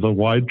 the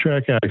wide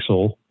track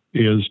axle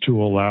is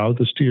to allow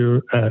the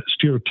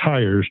steer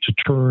tires to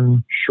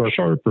turn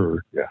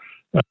sharper. Yeah.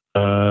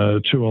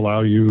 To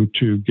allow you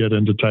to get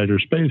into tighter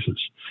spaces.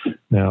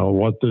 Now,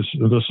 what this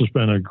has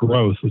been a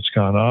growth that's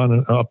gone on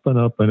and up and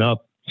up and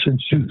up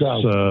since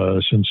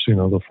 2000, since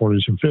the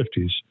 40s and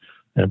 50s.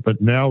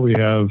 But now we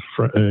have,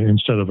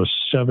 instead of a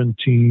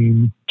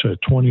 17 to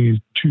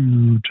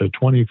 22 to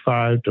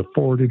 25 to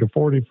 40 to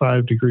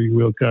 45 degree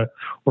wheel cut,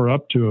 we're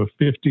up to a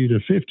 50 to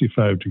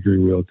 55 degree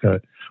wheel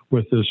cut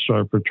with this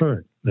sharper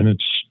turn. And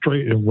it's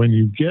straight. And when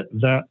you get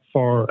that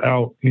far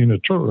out in a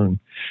turn,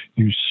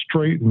 you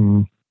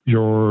straighten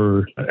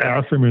your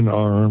Afferman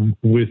arm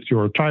with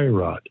your tie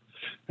rod.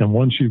 And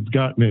once you've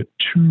gotten it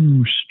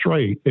too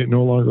straight, it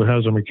no longer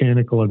has a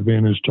mechanical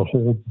advantage to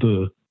hold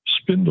the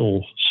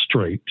spindle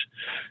straight.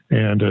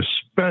 And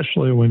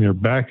especially when you're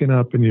backing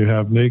up and you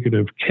have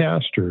negative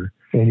caster,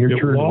 and you're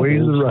turned way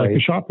to the right, like a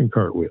shopping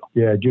cart wheel.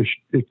 Yeah,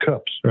 it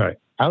cups. Right.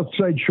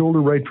 Outside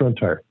shoulder right front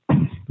tire.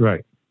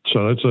 Right.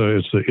 So it's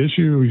the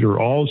issue you're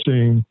all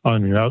seeing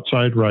on your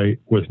outside right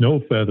with no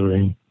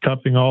feathering,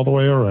 cupping all the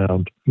way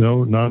around.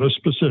 No, not a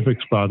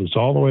specific spot. It's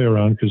all the way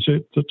around because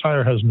the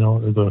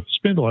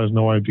spindle has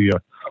no idea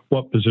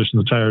what position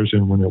the tire's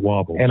in when it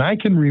wobbles. And I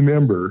can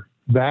remember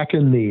back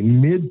in the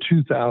mid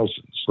 2000s,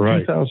 right.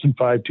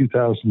 2005,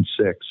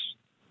 2006,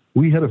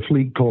 we had a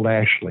fleet called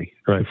Ashley,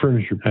 right?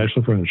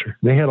 Ashley Furniture.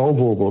 They had all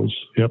Volvos.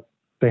 Yep.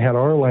 They had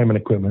our alignment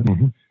equipment.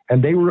 Mm-hmm.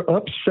 And they were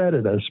upset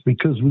at us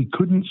because we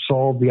couldn't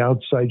solve the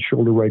outside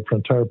shoulder right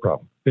front tire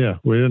problem. Yeah,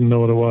 we didn't know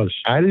what it was.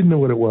 I didn't know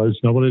what it was.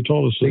 Nobody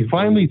told us. They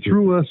finally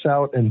threw us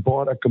out and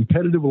bought a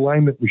competitive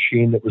alignment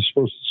machine that was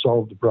supposed to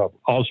solve the problem.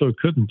 Also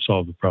couldn't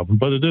solve the problem,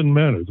 but it didn't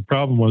matter. The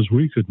problem was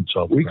we couldn't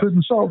solve it. We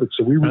couldn't solve it,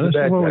 so we were the bad guys.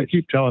 This is what we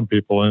keep telling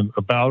people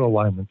about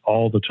alignment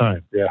all the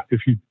time. Yeah.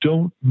 If you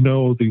don't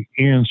know the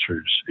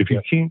answers, if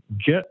you can't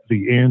get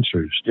the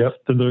answers,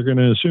 then they're going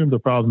to assume the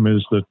problem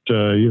is that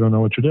you don't know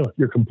what you're doing.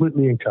 You're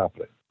completely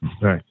incompetent.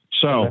 Right.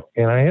 So,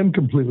 and I am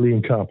completely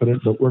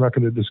incompetent, but we're not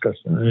going to discuss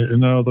that.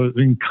 No, the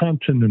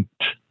incontinent.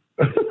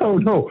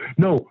 No.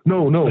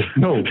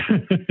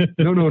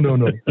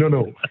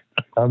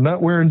 I'm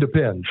not wearing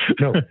Depends.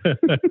 No.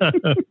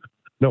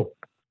 No.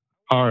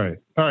 All right.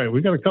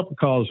 We got a couple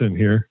calls in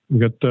here. We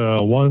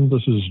got one.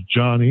 This is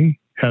Johnny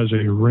has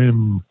a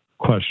rim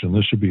question.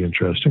 This should be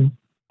interesting.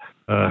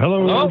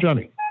 Hello,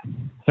 Johnny.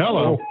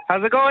 Hello.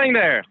 How's it going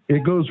there?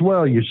 It goes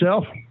well.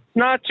 Yourself?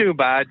 Not too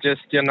bad.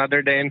 Just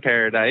another day in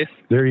paradise.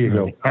 There you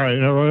go. All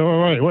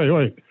right.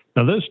 Wait.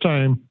 Now, this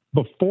time,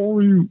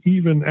 before you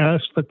even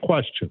ask the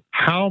question,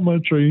 how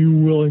much are you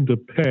willing to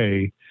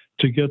pay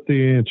to get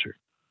the answer?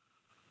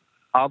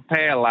 I'll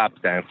pay a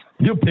lap dance.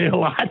 You'll pay a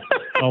lot.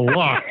 A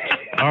lot.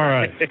 All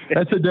right.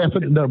 That's a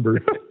definite number.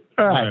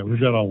 All right.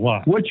 We've got a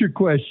lot. What's your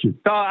question?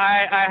 So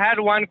I had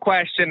one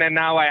question, and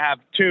now I have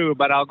two,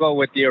 but I'll go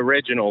with the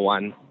original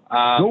one.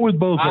 Go with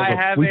both of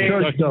them.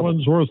 The second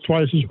one's worth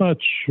twice as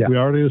much. Yeah. We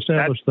already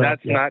established that.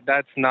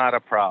 That's not a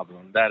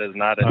problem. That is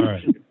not an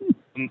issue.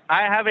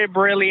 I have a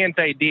brilliant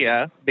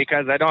idea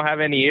because I don't have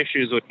any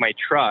issues with my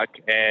truck,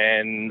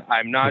 and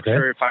I'm not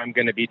sure if I'm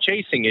going to be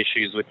chasing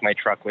issues with my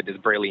truck with this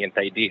brilliant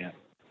idea.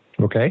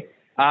 Okay.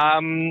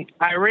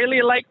 I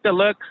really like the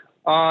look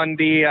on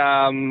the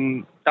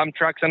dump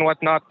trucks and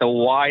whatnot, the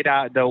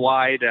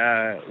wide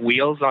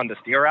wheels on the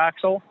steer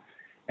axle.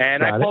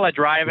 And I pull a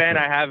drive-in.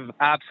 I have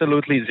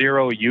absolutely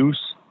zero use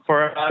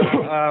for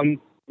a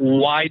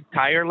wide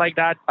tire like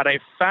that. But I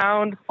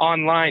found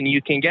online you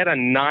can get a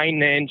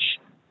 9-inch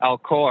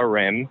Alcoa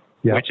rim,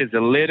 which is a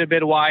little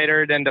bit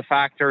wider than the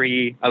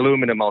factory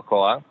aluminum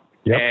Alcoa.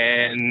 Yep.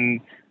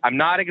 And I'm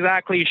not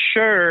exactly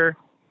sure.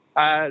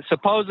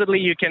 Supposedly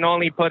you can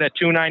only put a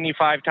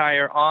 295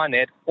 tire on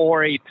it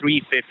or a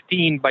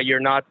 315, but you're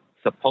not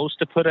supposed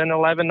to put an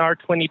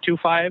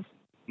 11R22.5.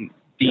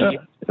 The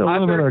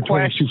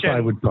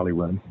 11R22.5 would probably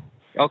run.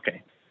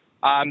 Okay.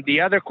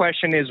 The other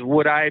question is,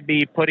 would I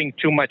be putting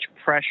too much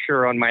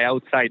pressure on my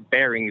outside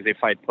bearings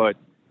if I put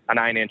a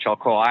 9-inch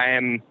Alcoa? I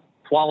am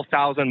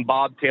 12,000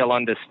 bobtail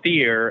on the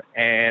steer,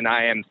 and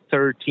I am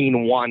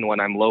 13.1 when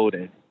I'm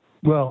loaded.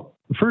 Well,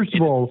 first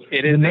of all,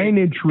 the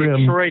 9-inch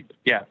rim.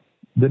 Yeah.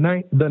 The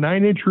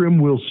 9-inch rim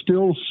will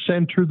still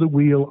center the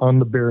wheel on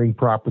the bearing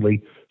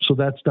properly, so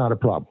that's not a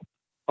problem.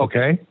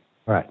 Okay?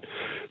 All right.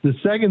 The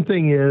second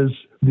thing is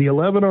the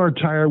 11R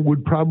tire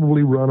would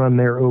probably run on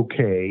there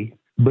okay,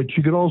 but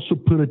you could also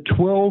put a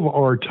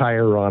 12R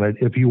tire on it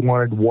if you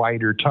wanted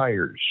wider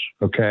tires.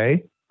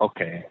 Okay.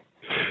 Okay.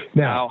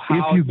 Now,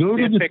 how if you go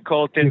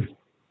difficult to the, is?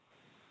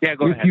 Yeah,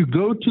 go ahead. If you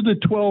go to the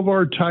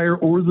 12R tire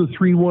or the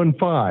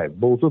 315,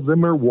 both of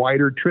them are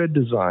wider tread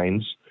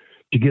designs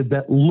to get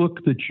that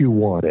look that you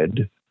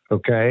wanted.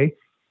 Okay.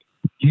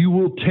 You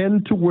will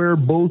tend to wear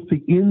both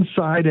the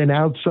inside and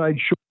outside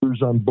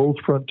shoulders on both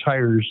front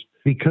tires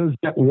because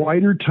that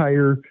wider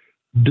tire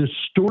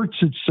distorts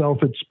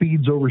itself at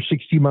speeds over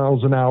 60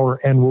 miles an hour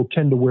and will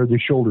tend to wear the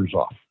shoulders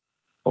off.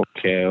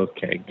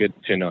 Okay. Good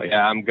to know.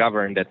 Yeah, I'm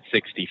governed at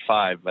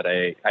 65, but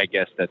I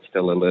guess that's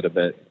still a little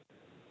bit.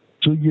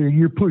 So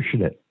you're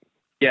pushing it.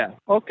 Yeah.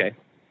 Okay.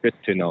 Good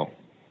to know.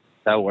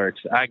 That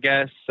works. I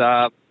guess,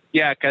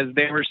 yeah, because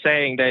they were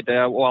saying that,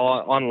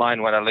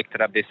 online when I looked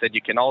it up, they said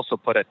you can also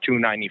put a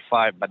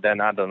 295, but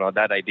then I don't know,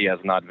 that idea is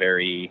I'm not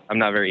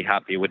very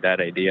happy with that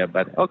idea,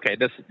 but okay,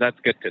 that's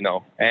good to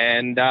know.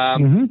 And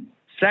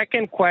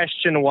second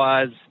question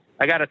was,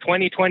 I got a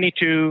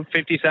 2022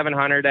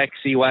 5700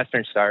 XC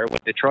Western Star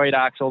with Detroit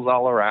axles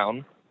all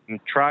around. The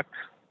truck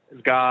has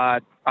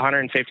got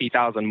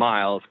 150,000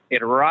 miles.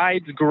 It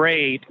rides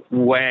great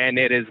when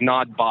it is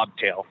not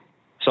bobtail.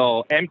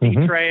 So empty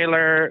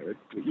trailer,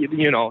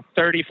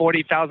 30,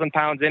 40,000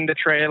 pounds in the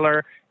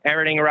trailer,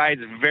 everything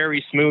rides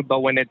very smooth.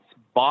 But when it's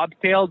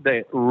bobtail,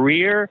 the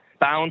rear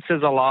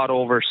bounces a lot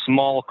over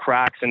small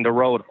cracks in the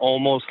road,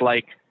 almost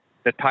like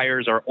the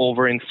tires are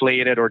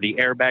overinflated or the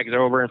airbags are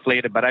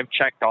overinflated. But I've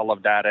checked all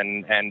of that,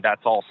 and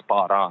that's all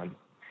spot on.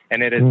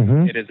 And it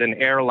is an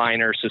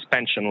airliner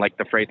suspension like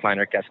the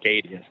Freightliner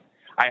Cascadia.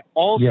 I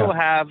also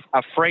have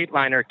a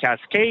Freightliner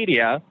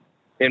Cascadia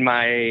in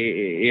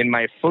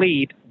my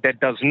fleet that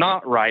does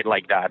not ride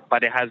like that,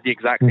 but it has the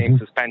exact same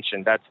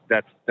suspension.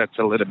 That's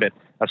a little bit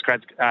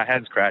a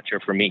head scratcher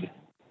for me.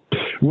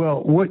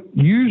 Well,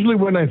 usually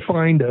when I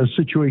find a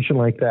situation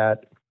like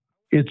that,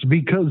 it's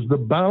because the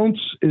bounce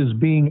is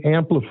being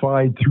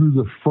amplified through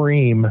the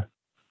frame,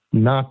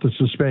 not the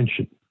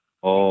suspension.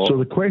 Oh. So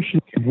the question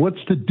is,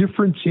 what's the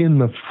difference in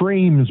the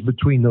frames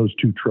between those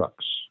two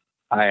trucks?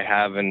 I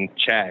haven't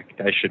checked.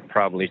 I should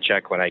probably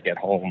check when I get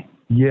home.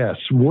 Yes.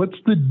 What's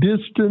the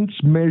distance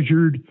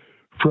measured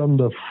from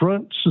the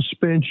front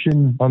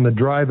suspension on the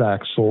drive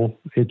axle,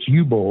 its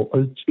U-bolt,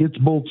 its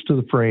bolts to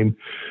the frame,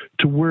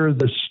 to where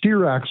the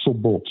steer axle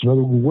bolts? In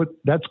other words,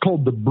 that's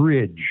called the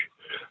bridge.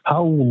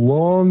 How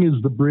long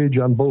is the bridge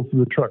on both of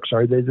the trucks?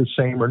 Are they the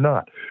same or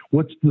not?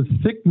 What's the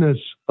thickness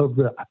of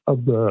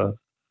the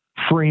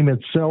frame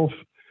itself,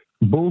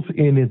 both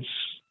in its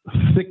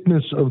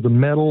thickness of the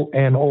metal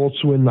and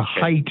also in the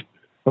height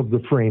of the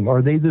frame?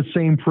 Are they the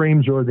same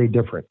frames or are they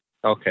different?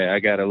 Okay, I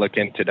got to look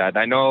into that.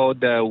 I know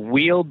the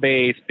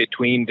wheelbase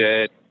between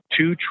the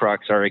two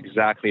trucks are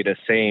exactly the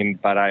same,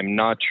 but I'm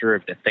not sure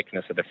if the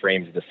thickness of the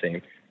frame is the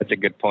same. That's a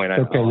good point.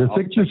 Okay, the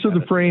thickness of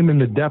the frame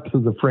and the depth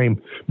of the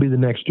frame be the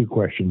next two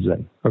questions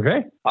then.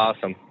 Okay?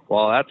 Awesome.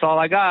 Well, that's all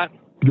I got.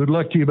 Good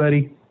luck to you,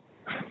 buddy.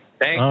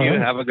 Thank you.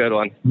 Have a good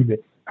one. You bet.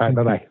 All right,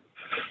 bye-bye.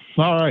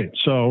 All right,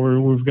 so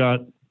we've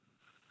got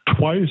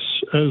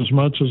twice as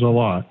much as a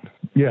lot.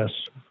 Yes.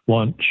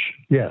 Lunch.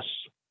 Yes.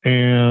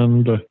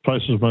 And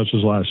twice as much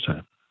as last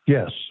time.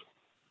 Yes.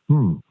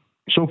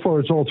 So far,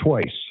 it's all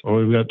twice. Well,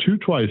 we've got two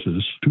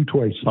twices. Two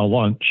twices. A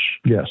lunch.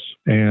 Yes.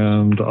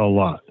 And a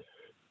lot.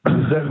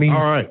 Does that mean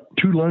all right,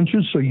 two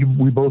lunches so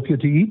we both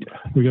get to eat?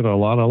 We get a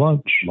lot of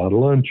lunch. A lot of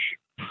lunch.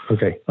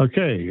 Okay.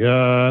 Okay.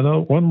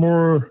 No, one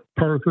more.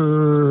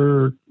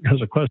 Parker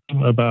has a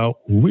question about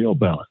wheel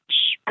balance.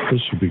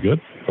 This would be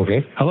good.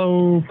 Okay.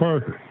 Hello,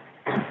 Parker.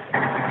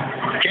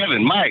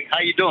 Kevin, Mike, how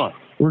you doing?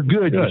 We're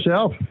good.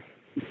 Yourself?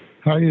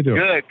 How you doing?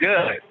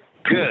 Good.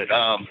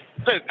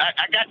 Look,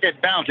 I got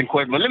that balancing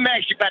question, but let me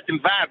ask you about them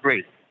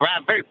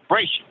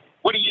vibration.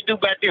 What do you do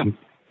about them?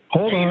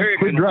 Hold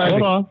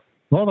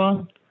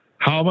on.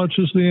 How much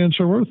is the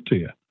answer worth to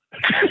you?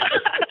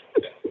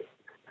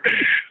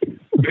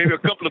 Maybe a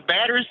couple of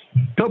batteries?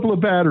 Couple of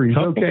batteries.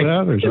 Okay.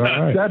 Batteries. All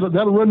right.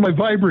 That'll run my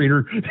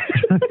vibrator.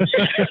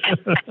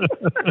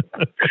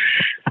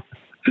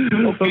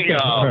 Okay.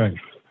 All right.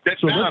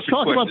 So let's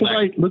talk about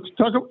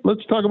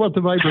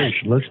the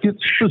vibration. Let's get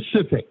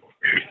specific.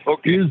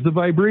 Okay. Is the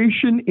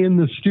vibration in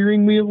the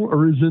steering wheel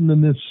or is it in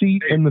the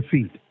seat and the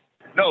feet?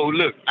 No,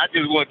 look, I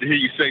just wanted to hear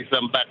you say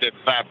something about that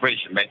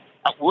vibration, man.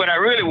 What I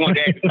really wanted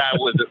to ask about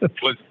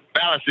was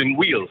balancing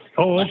wheels.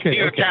 Oh,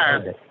 okay.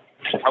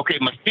 Okay,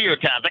 my steer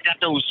tires. I got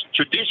those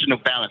traditional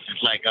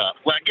balances, like I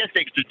guess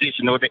they're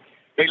traditional.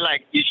 They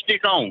like you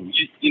stick on.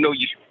 You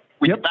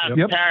balance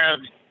the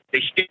tires,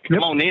 they stick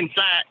them on the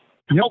inside.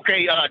 Yep.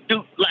 Okay,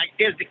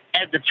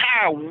 as the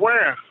tire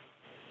wear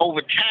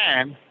over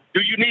time,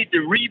 do you need to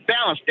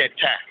rebalance that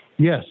tire?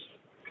 Yes.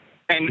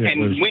 And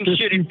when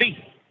should it be?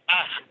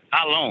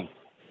 How long?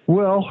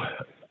 Well,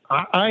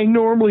 I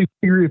normally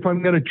figure if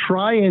I'm going to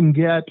try and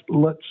get,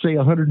 let's say,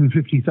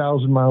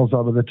 150,000 miles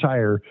out of the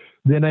tire,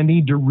 then I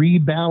need to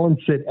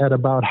rebalance it at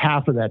about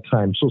half of that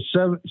time. So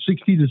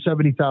 60 to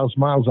 70,000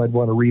 miles, I'd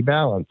want to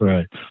rebalance.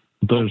 Right.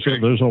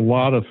 There's a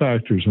lot of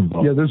factors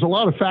involved. Yeah, there's a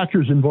lot of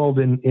factors involved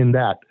in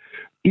that.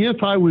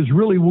 if I was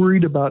really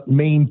worried about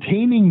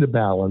maintaining the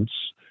balance,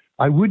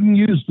 I wouldn't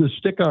use the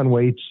stick-on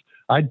weights.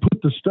 I'd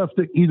put the stuff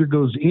that either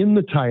goes in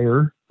the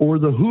tire or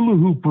the hula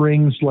hoop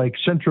rings like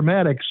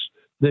Centromatics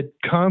that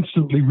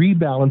constantly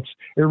rebalance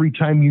every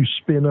time you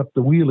spin up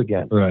the wheel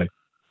again. Right.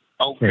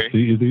 Okay.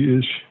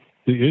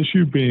 The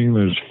issue being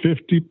there's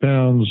 50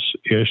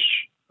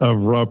 pounds-ish of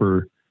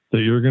rubber that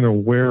you're going to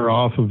wear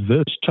off of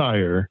this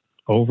tire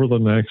over the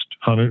next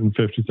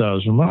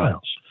 150,000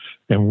 miles.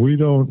 And we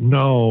don't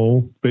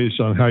know,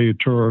 based on how you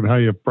turn, how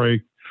you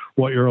brake,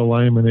 what your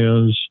alignment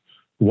is,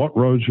 what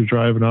roads you're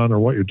driving on, or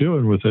what you're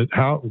doing with it,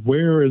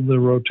 where in the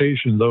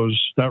rotation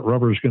that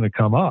rubber is going to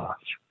come off.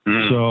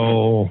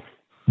 So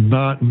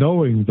not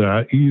knowing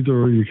that,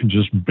 either you can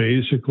just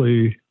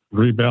basically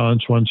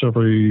rebalance once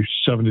every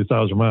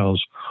 70,000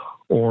 miles,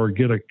 or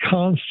get a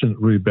constant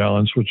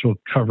rebalance, which will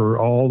cover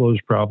all those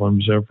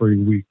problems every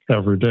week,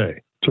 every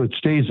day. So it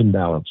stays in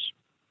balance.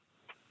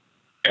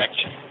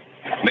 Gotcha.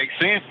 Makes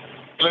sense.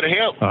 Good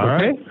help. All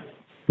right.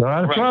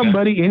 Not a problem,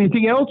 buddy.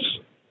 Anything else?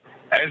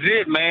 That's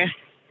it, man.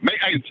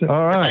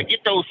 All right. I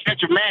get those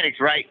Centromatics,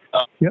 right?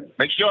 Yep.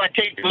 Make sure I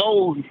take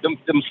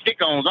them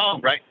stick-ons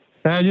off, right?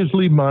 I just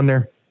leave them on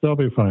there. They'll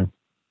be fine.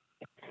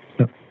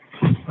 Yep.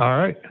 All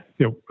right.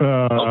 Yep.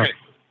 Okay.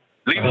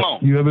 Leave them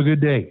on. You have a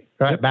good day.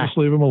 All right, just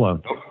leave them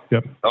alone.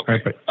 Yep.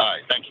 Okay. All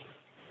right. Thank you.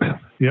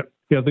 Yep.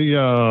 Yeah,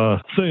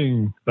 the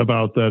thing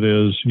about that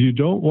is you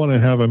don't want to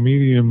have a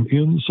medium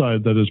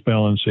inside that is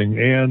balancing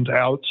and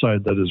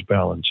outside that is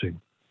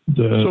balancing.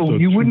 So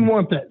you wouldn't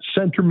want that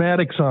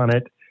Centromatics on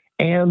it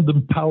and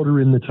the powder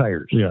in the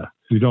tires. Yeah,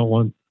 you don't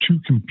want two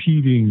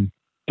competing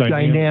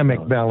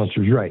dynamic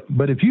balancers, right.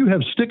 But if you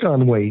have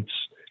stick-on weights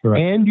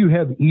and you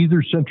have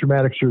either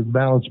Centromatics or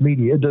balance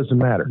media, it doesn't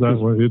matter.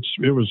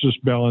 It was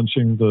just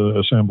balancing the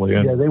assembly.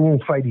 Yeah, they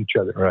won't fight each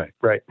other.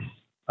 Right.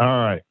 All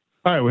right.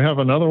 We have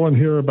another one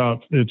here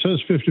about, it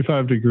says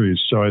 55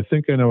 degrees, so I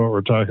think I know what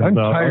we're talking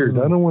about. I'm tired.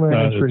 I don't want to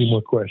answer any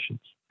more questions.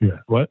 Yeah.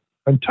 What?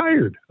 I'm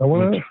tired. I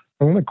want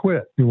to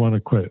quit. You want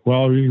to quit?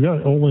 Well, you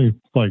got only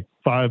like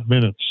 5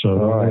 minutes, so.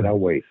 All right, I'll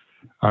wait.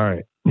 All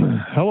right.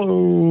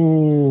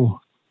 Hello,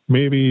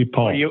 maybe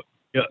Paul. You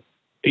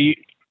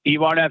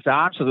won't have to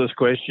answer this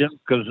question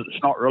because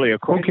it's not really a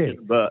question,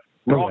 but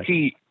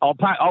Rocky, I'll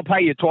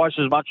pay you twice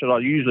as much as I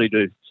usually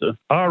do. So.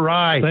 All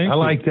right. I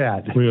like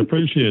that. We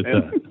appreciate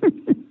that.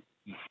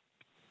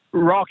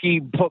 Rocky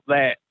put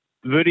that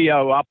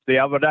video up the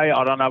other day.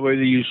 I don't know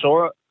whether you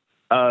saw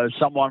it.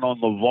 Someone on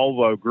the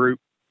Volvo group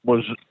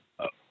was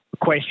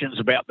questions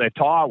about their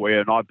tire wear,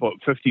 and I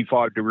put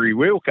 55-degree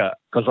wheel cut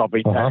because I've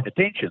been paying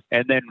attention.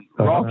 And then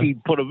Rocky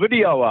put a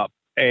video up,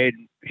 and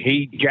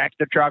he jacked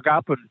the truck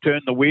up and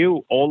turned the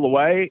wheel all the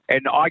way,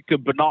 and I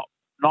could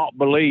not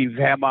believe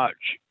how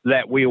much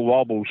that wheel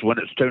wobbles when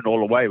it's turned all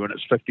the way when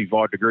it's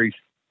 55 degrees.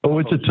 Oh,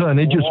 it's a ton.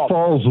 It just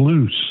falls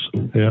loose.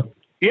 Yeah.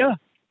 Yeah.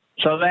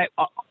 So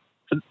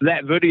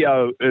that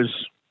video is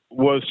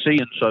worth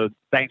seeing. So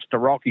thanks to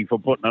Rocky for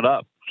putting it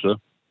up. So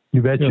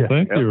you betcha. Yeah,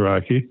 thank you,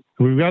 Rocky.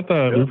 We've got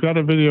that. We've got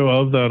a video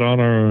of that on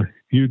our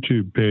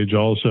YouTube page.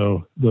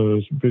 Also,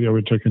 the video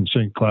we took in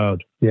St.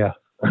 Cloud. Yeah.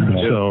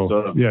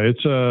 So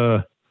it's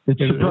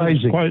surprising.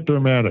 It's quite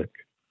dramatic.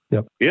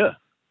 Yep. Yeah.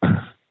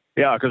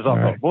 Yeah, because I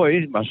thought,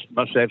 boy, he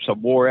must have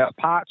some wore out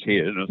parts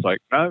here, and it's like,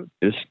 no,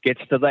 this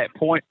gets to that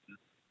point,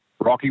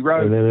 Rocky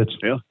Road, and then it's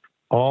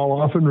all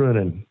off and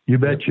running. You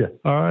betcha.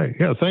 All right.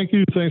 Yeah. Thank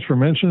you. Thanks for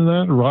mentioning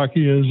that.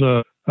 Rocky is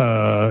here.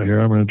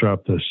 I'm going to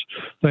drop this.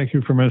 Thank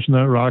you for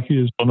mentioning that.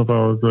 Rocky is one of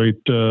our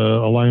great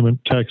alignment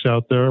techs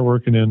out there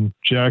working in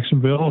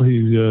Jacksonville.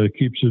 He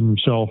keeps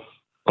himself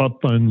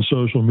up on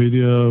social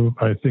media,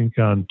 I think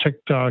on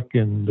TikTok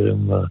and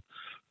in the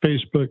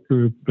Facebook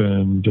group,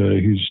 and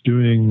he's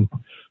doing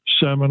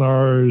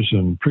seminars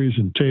and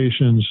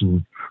presentations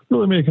and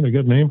really making a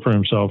good name for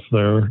himself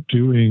there,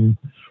 doing,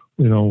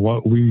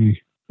 what we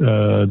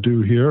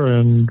do here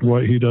and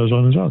what he does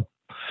on his own.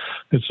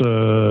 It's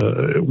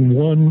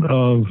one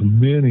of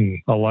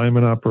many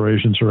alignment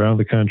operations around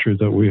the country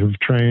that we have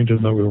trained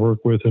and that we work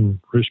with and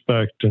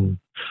respect, and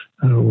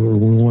we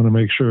want to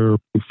make sure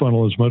we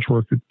funnel as much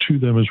work to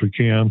them as we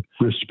can.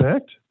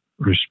 Respect?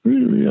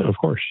 Yeah, of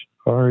course.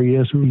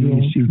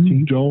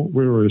 RESPECT. Don't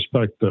we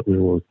respect that we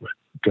work with?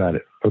 Got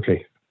it.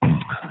 Okay.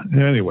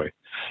 Anyway,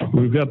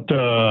 we've got,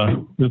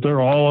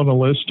 they're all on a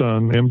list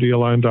on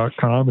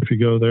mdalign.com. If you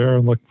go there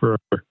and look for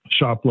a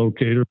shop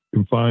locator, you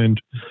can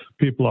find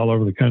people all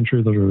over the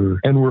country that are.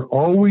 And we're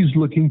always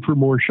looking for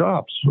more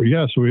shops.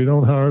 Yes, we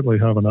don't hardly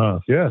have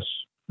enough. Yes.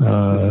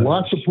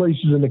 Lots of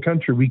places in the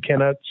country we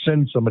cannot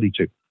send somebody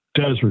to.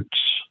 Deserts,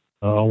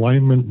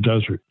 alignment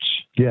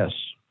deserts. Yes.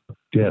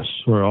 Yes.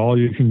 Where all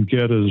you can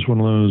get is one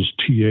of those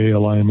TA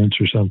alignments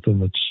or something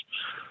that's,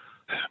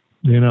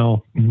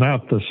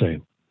 not the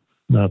same.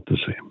 Not the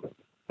same.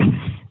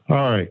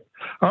 All right.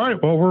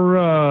 Well,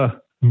 we're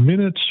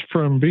minutes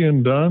from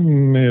being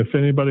done. If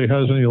anybody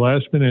has any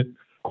last minute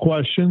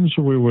questions,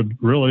 we would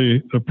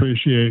really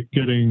appreciate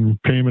getting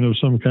payment of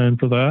some kind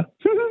for that.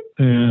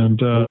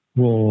 And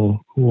we'll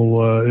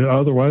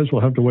otherwise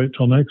we'll have to wait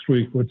till next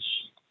week.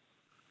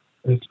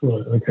 It's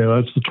what? Okay,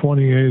 that's the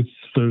 28th.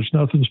 There's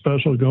nothing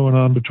special going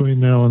on between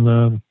now and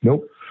then.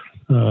 Nope.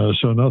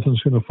 So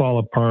nothing's going to fall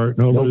apart.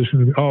 Nobody's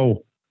going to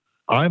be,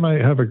 I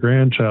might have a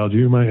grandchild.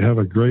 You might have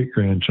a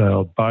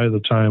great-grandchild by the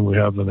time we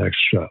have the next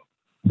show.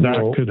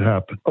 That could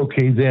happen.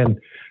 Okay, then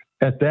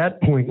at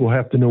that point, we'll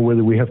have to know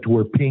whether we have to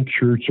wear pink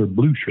shirts or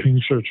blue shirts.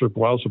 Pink shirts are,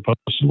 well,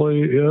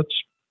 supposedly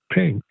it's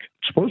pink.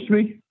 Supposed to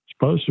be.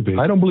 Supposed to be.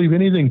 I don't believe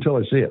anything until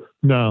I see it.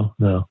 No.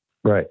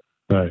 Right.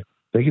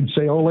 They can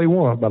say all they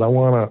want, but I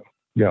want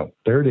to,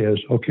 there it is.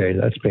 Okay,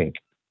 that's pink.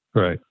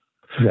 Right.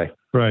 Okay.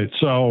 Right.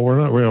 So we're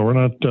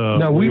not.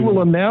 Now we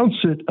will announce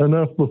it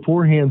enough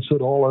beforehand so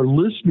that all our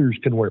listeners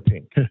can wear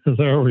pink.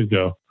 There we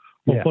go.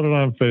 We'll put it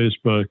on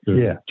Facebook.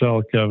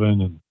 Tell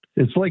Kevin. And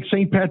it's like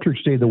St.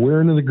 Patrick's Day, the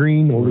wearing of the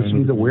green, or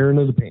the wearing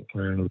of the pink.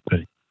 Wearing of the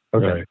pink.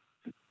 Okay. Right.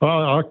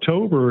 Well,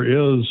 October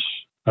is,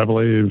 I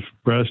believe,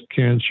 Breast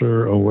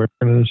Cancer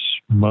Awareness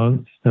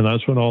Month, and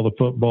that's when all the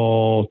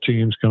football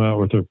teams come out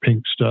with their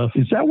pink stuff.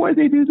 Is that why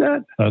they do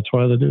that? That's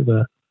why they do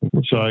that.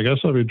 So I guess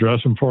I'll be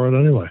dressing for it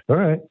anyway. All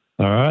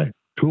right.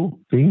 Cool.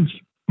 Beans.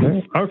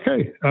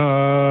 Okay.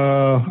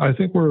 I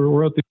think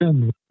we're at the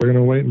end. We're going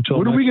to wait until.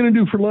 What are we going to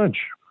do for lunch?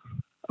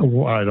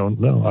 Well, I don't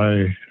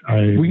know.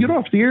 We get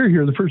off the air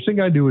here. The first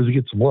thing I do is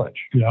get some lunch.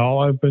 Yeah,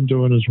 all I've been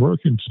doing is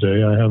working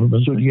today. I haven't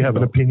been. So do you have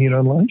an opinion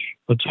on lunch?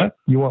 What's that?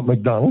 You want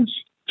McDonald's?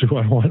 Do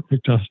I want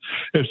McDonald's?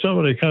 If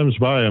somebody comes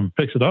by and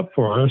picks it up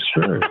for us,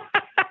 sure.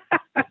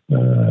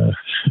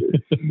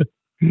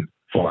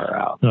 Far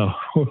out. No.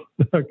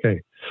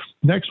 Okay.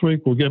 Next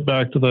week we'll get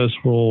back to this.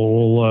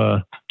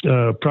 We'll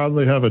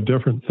probably have a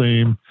different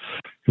theme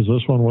because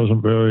this one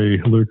wasn't very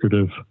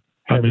lucrative.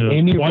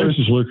 It's twice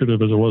as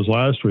lucrative as it was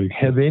last week.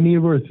 Have any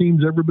of our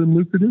themes ever been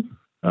lucrative?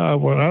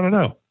 Well, I don't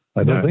know.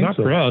 I don't think not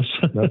so. For us.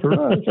 Not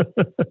for us.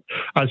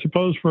 I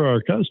suppose for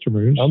our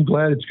customers. I'm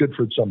glad it's good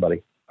for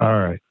somebody. All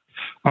right.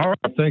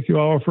 Thank you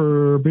all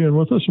for being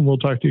with us, and we'll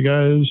talk to you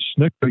guys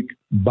next week.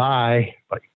 Bye. Bye.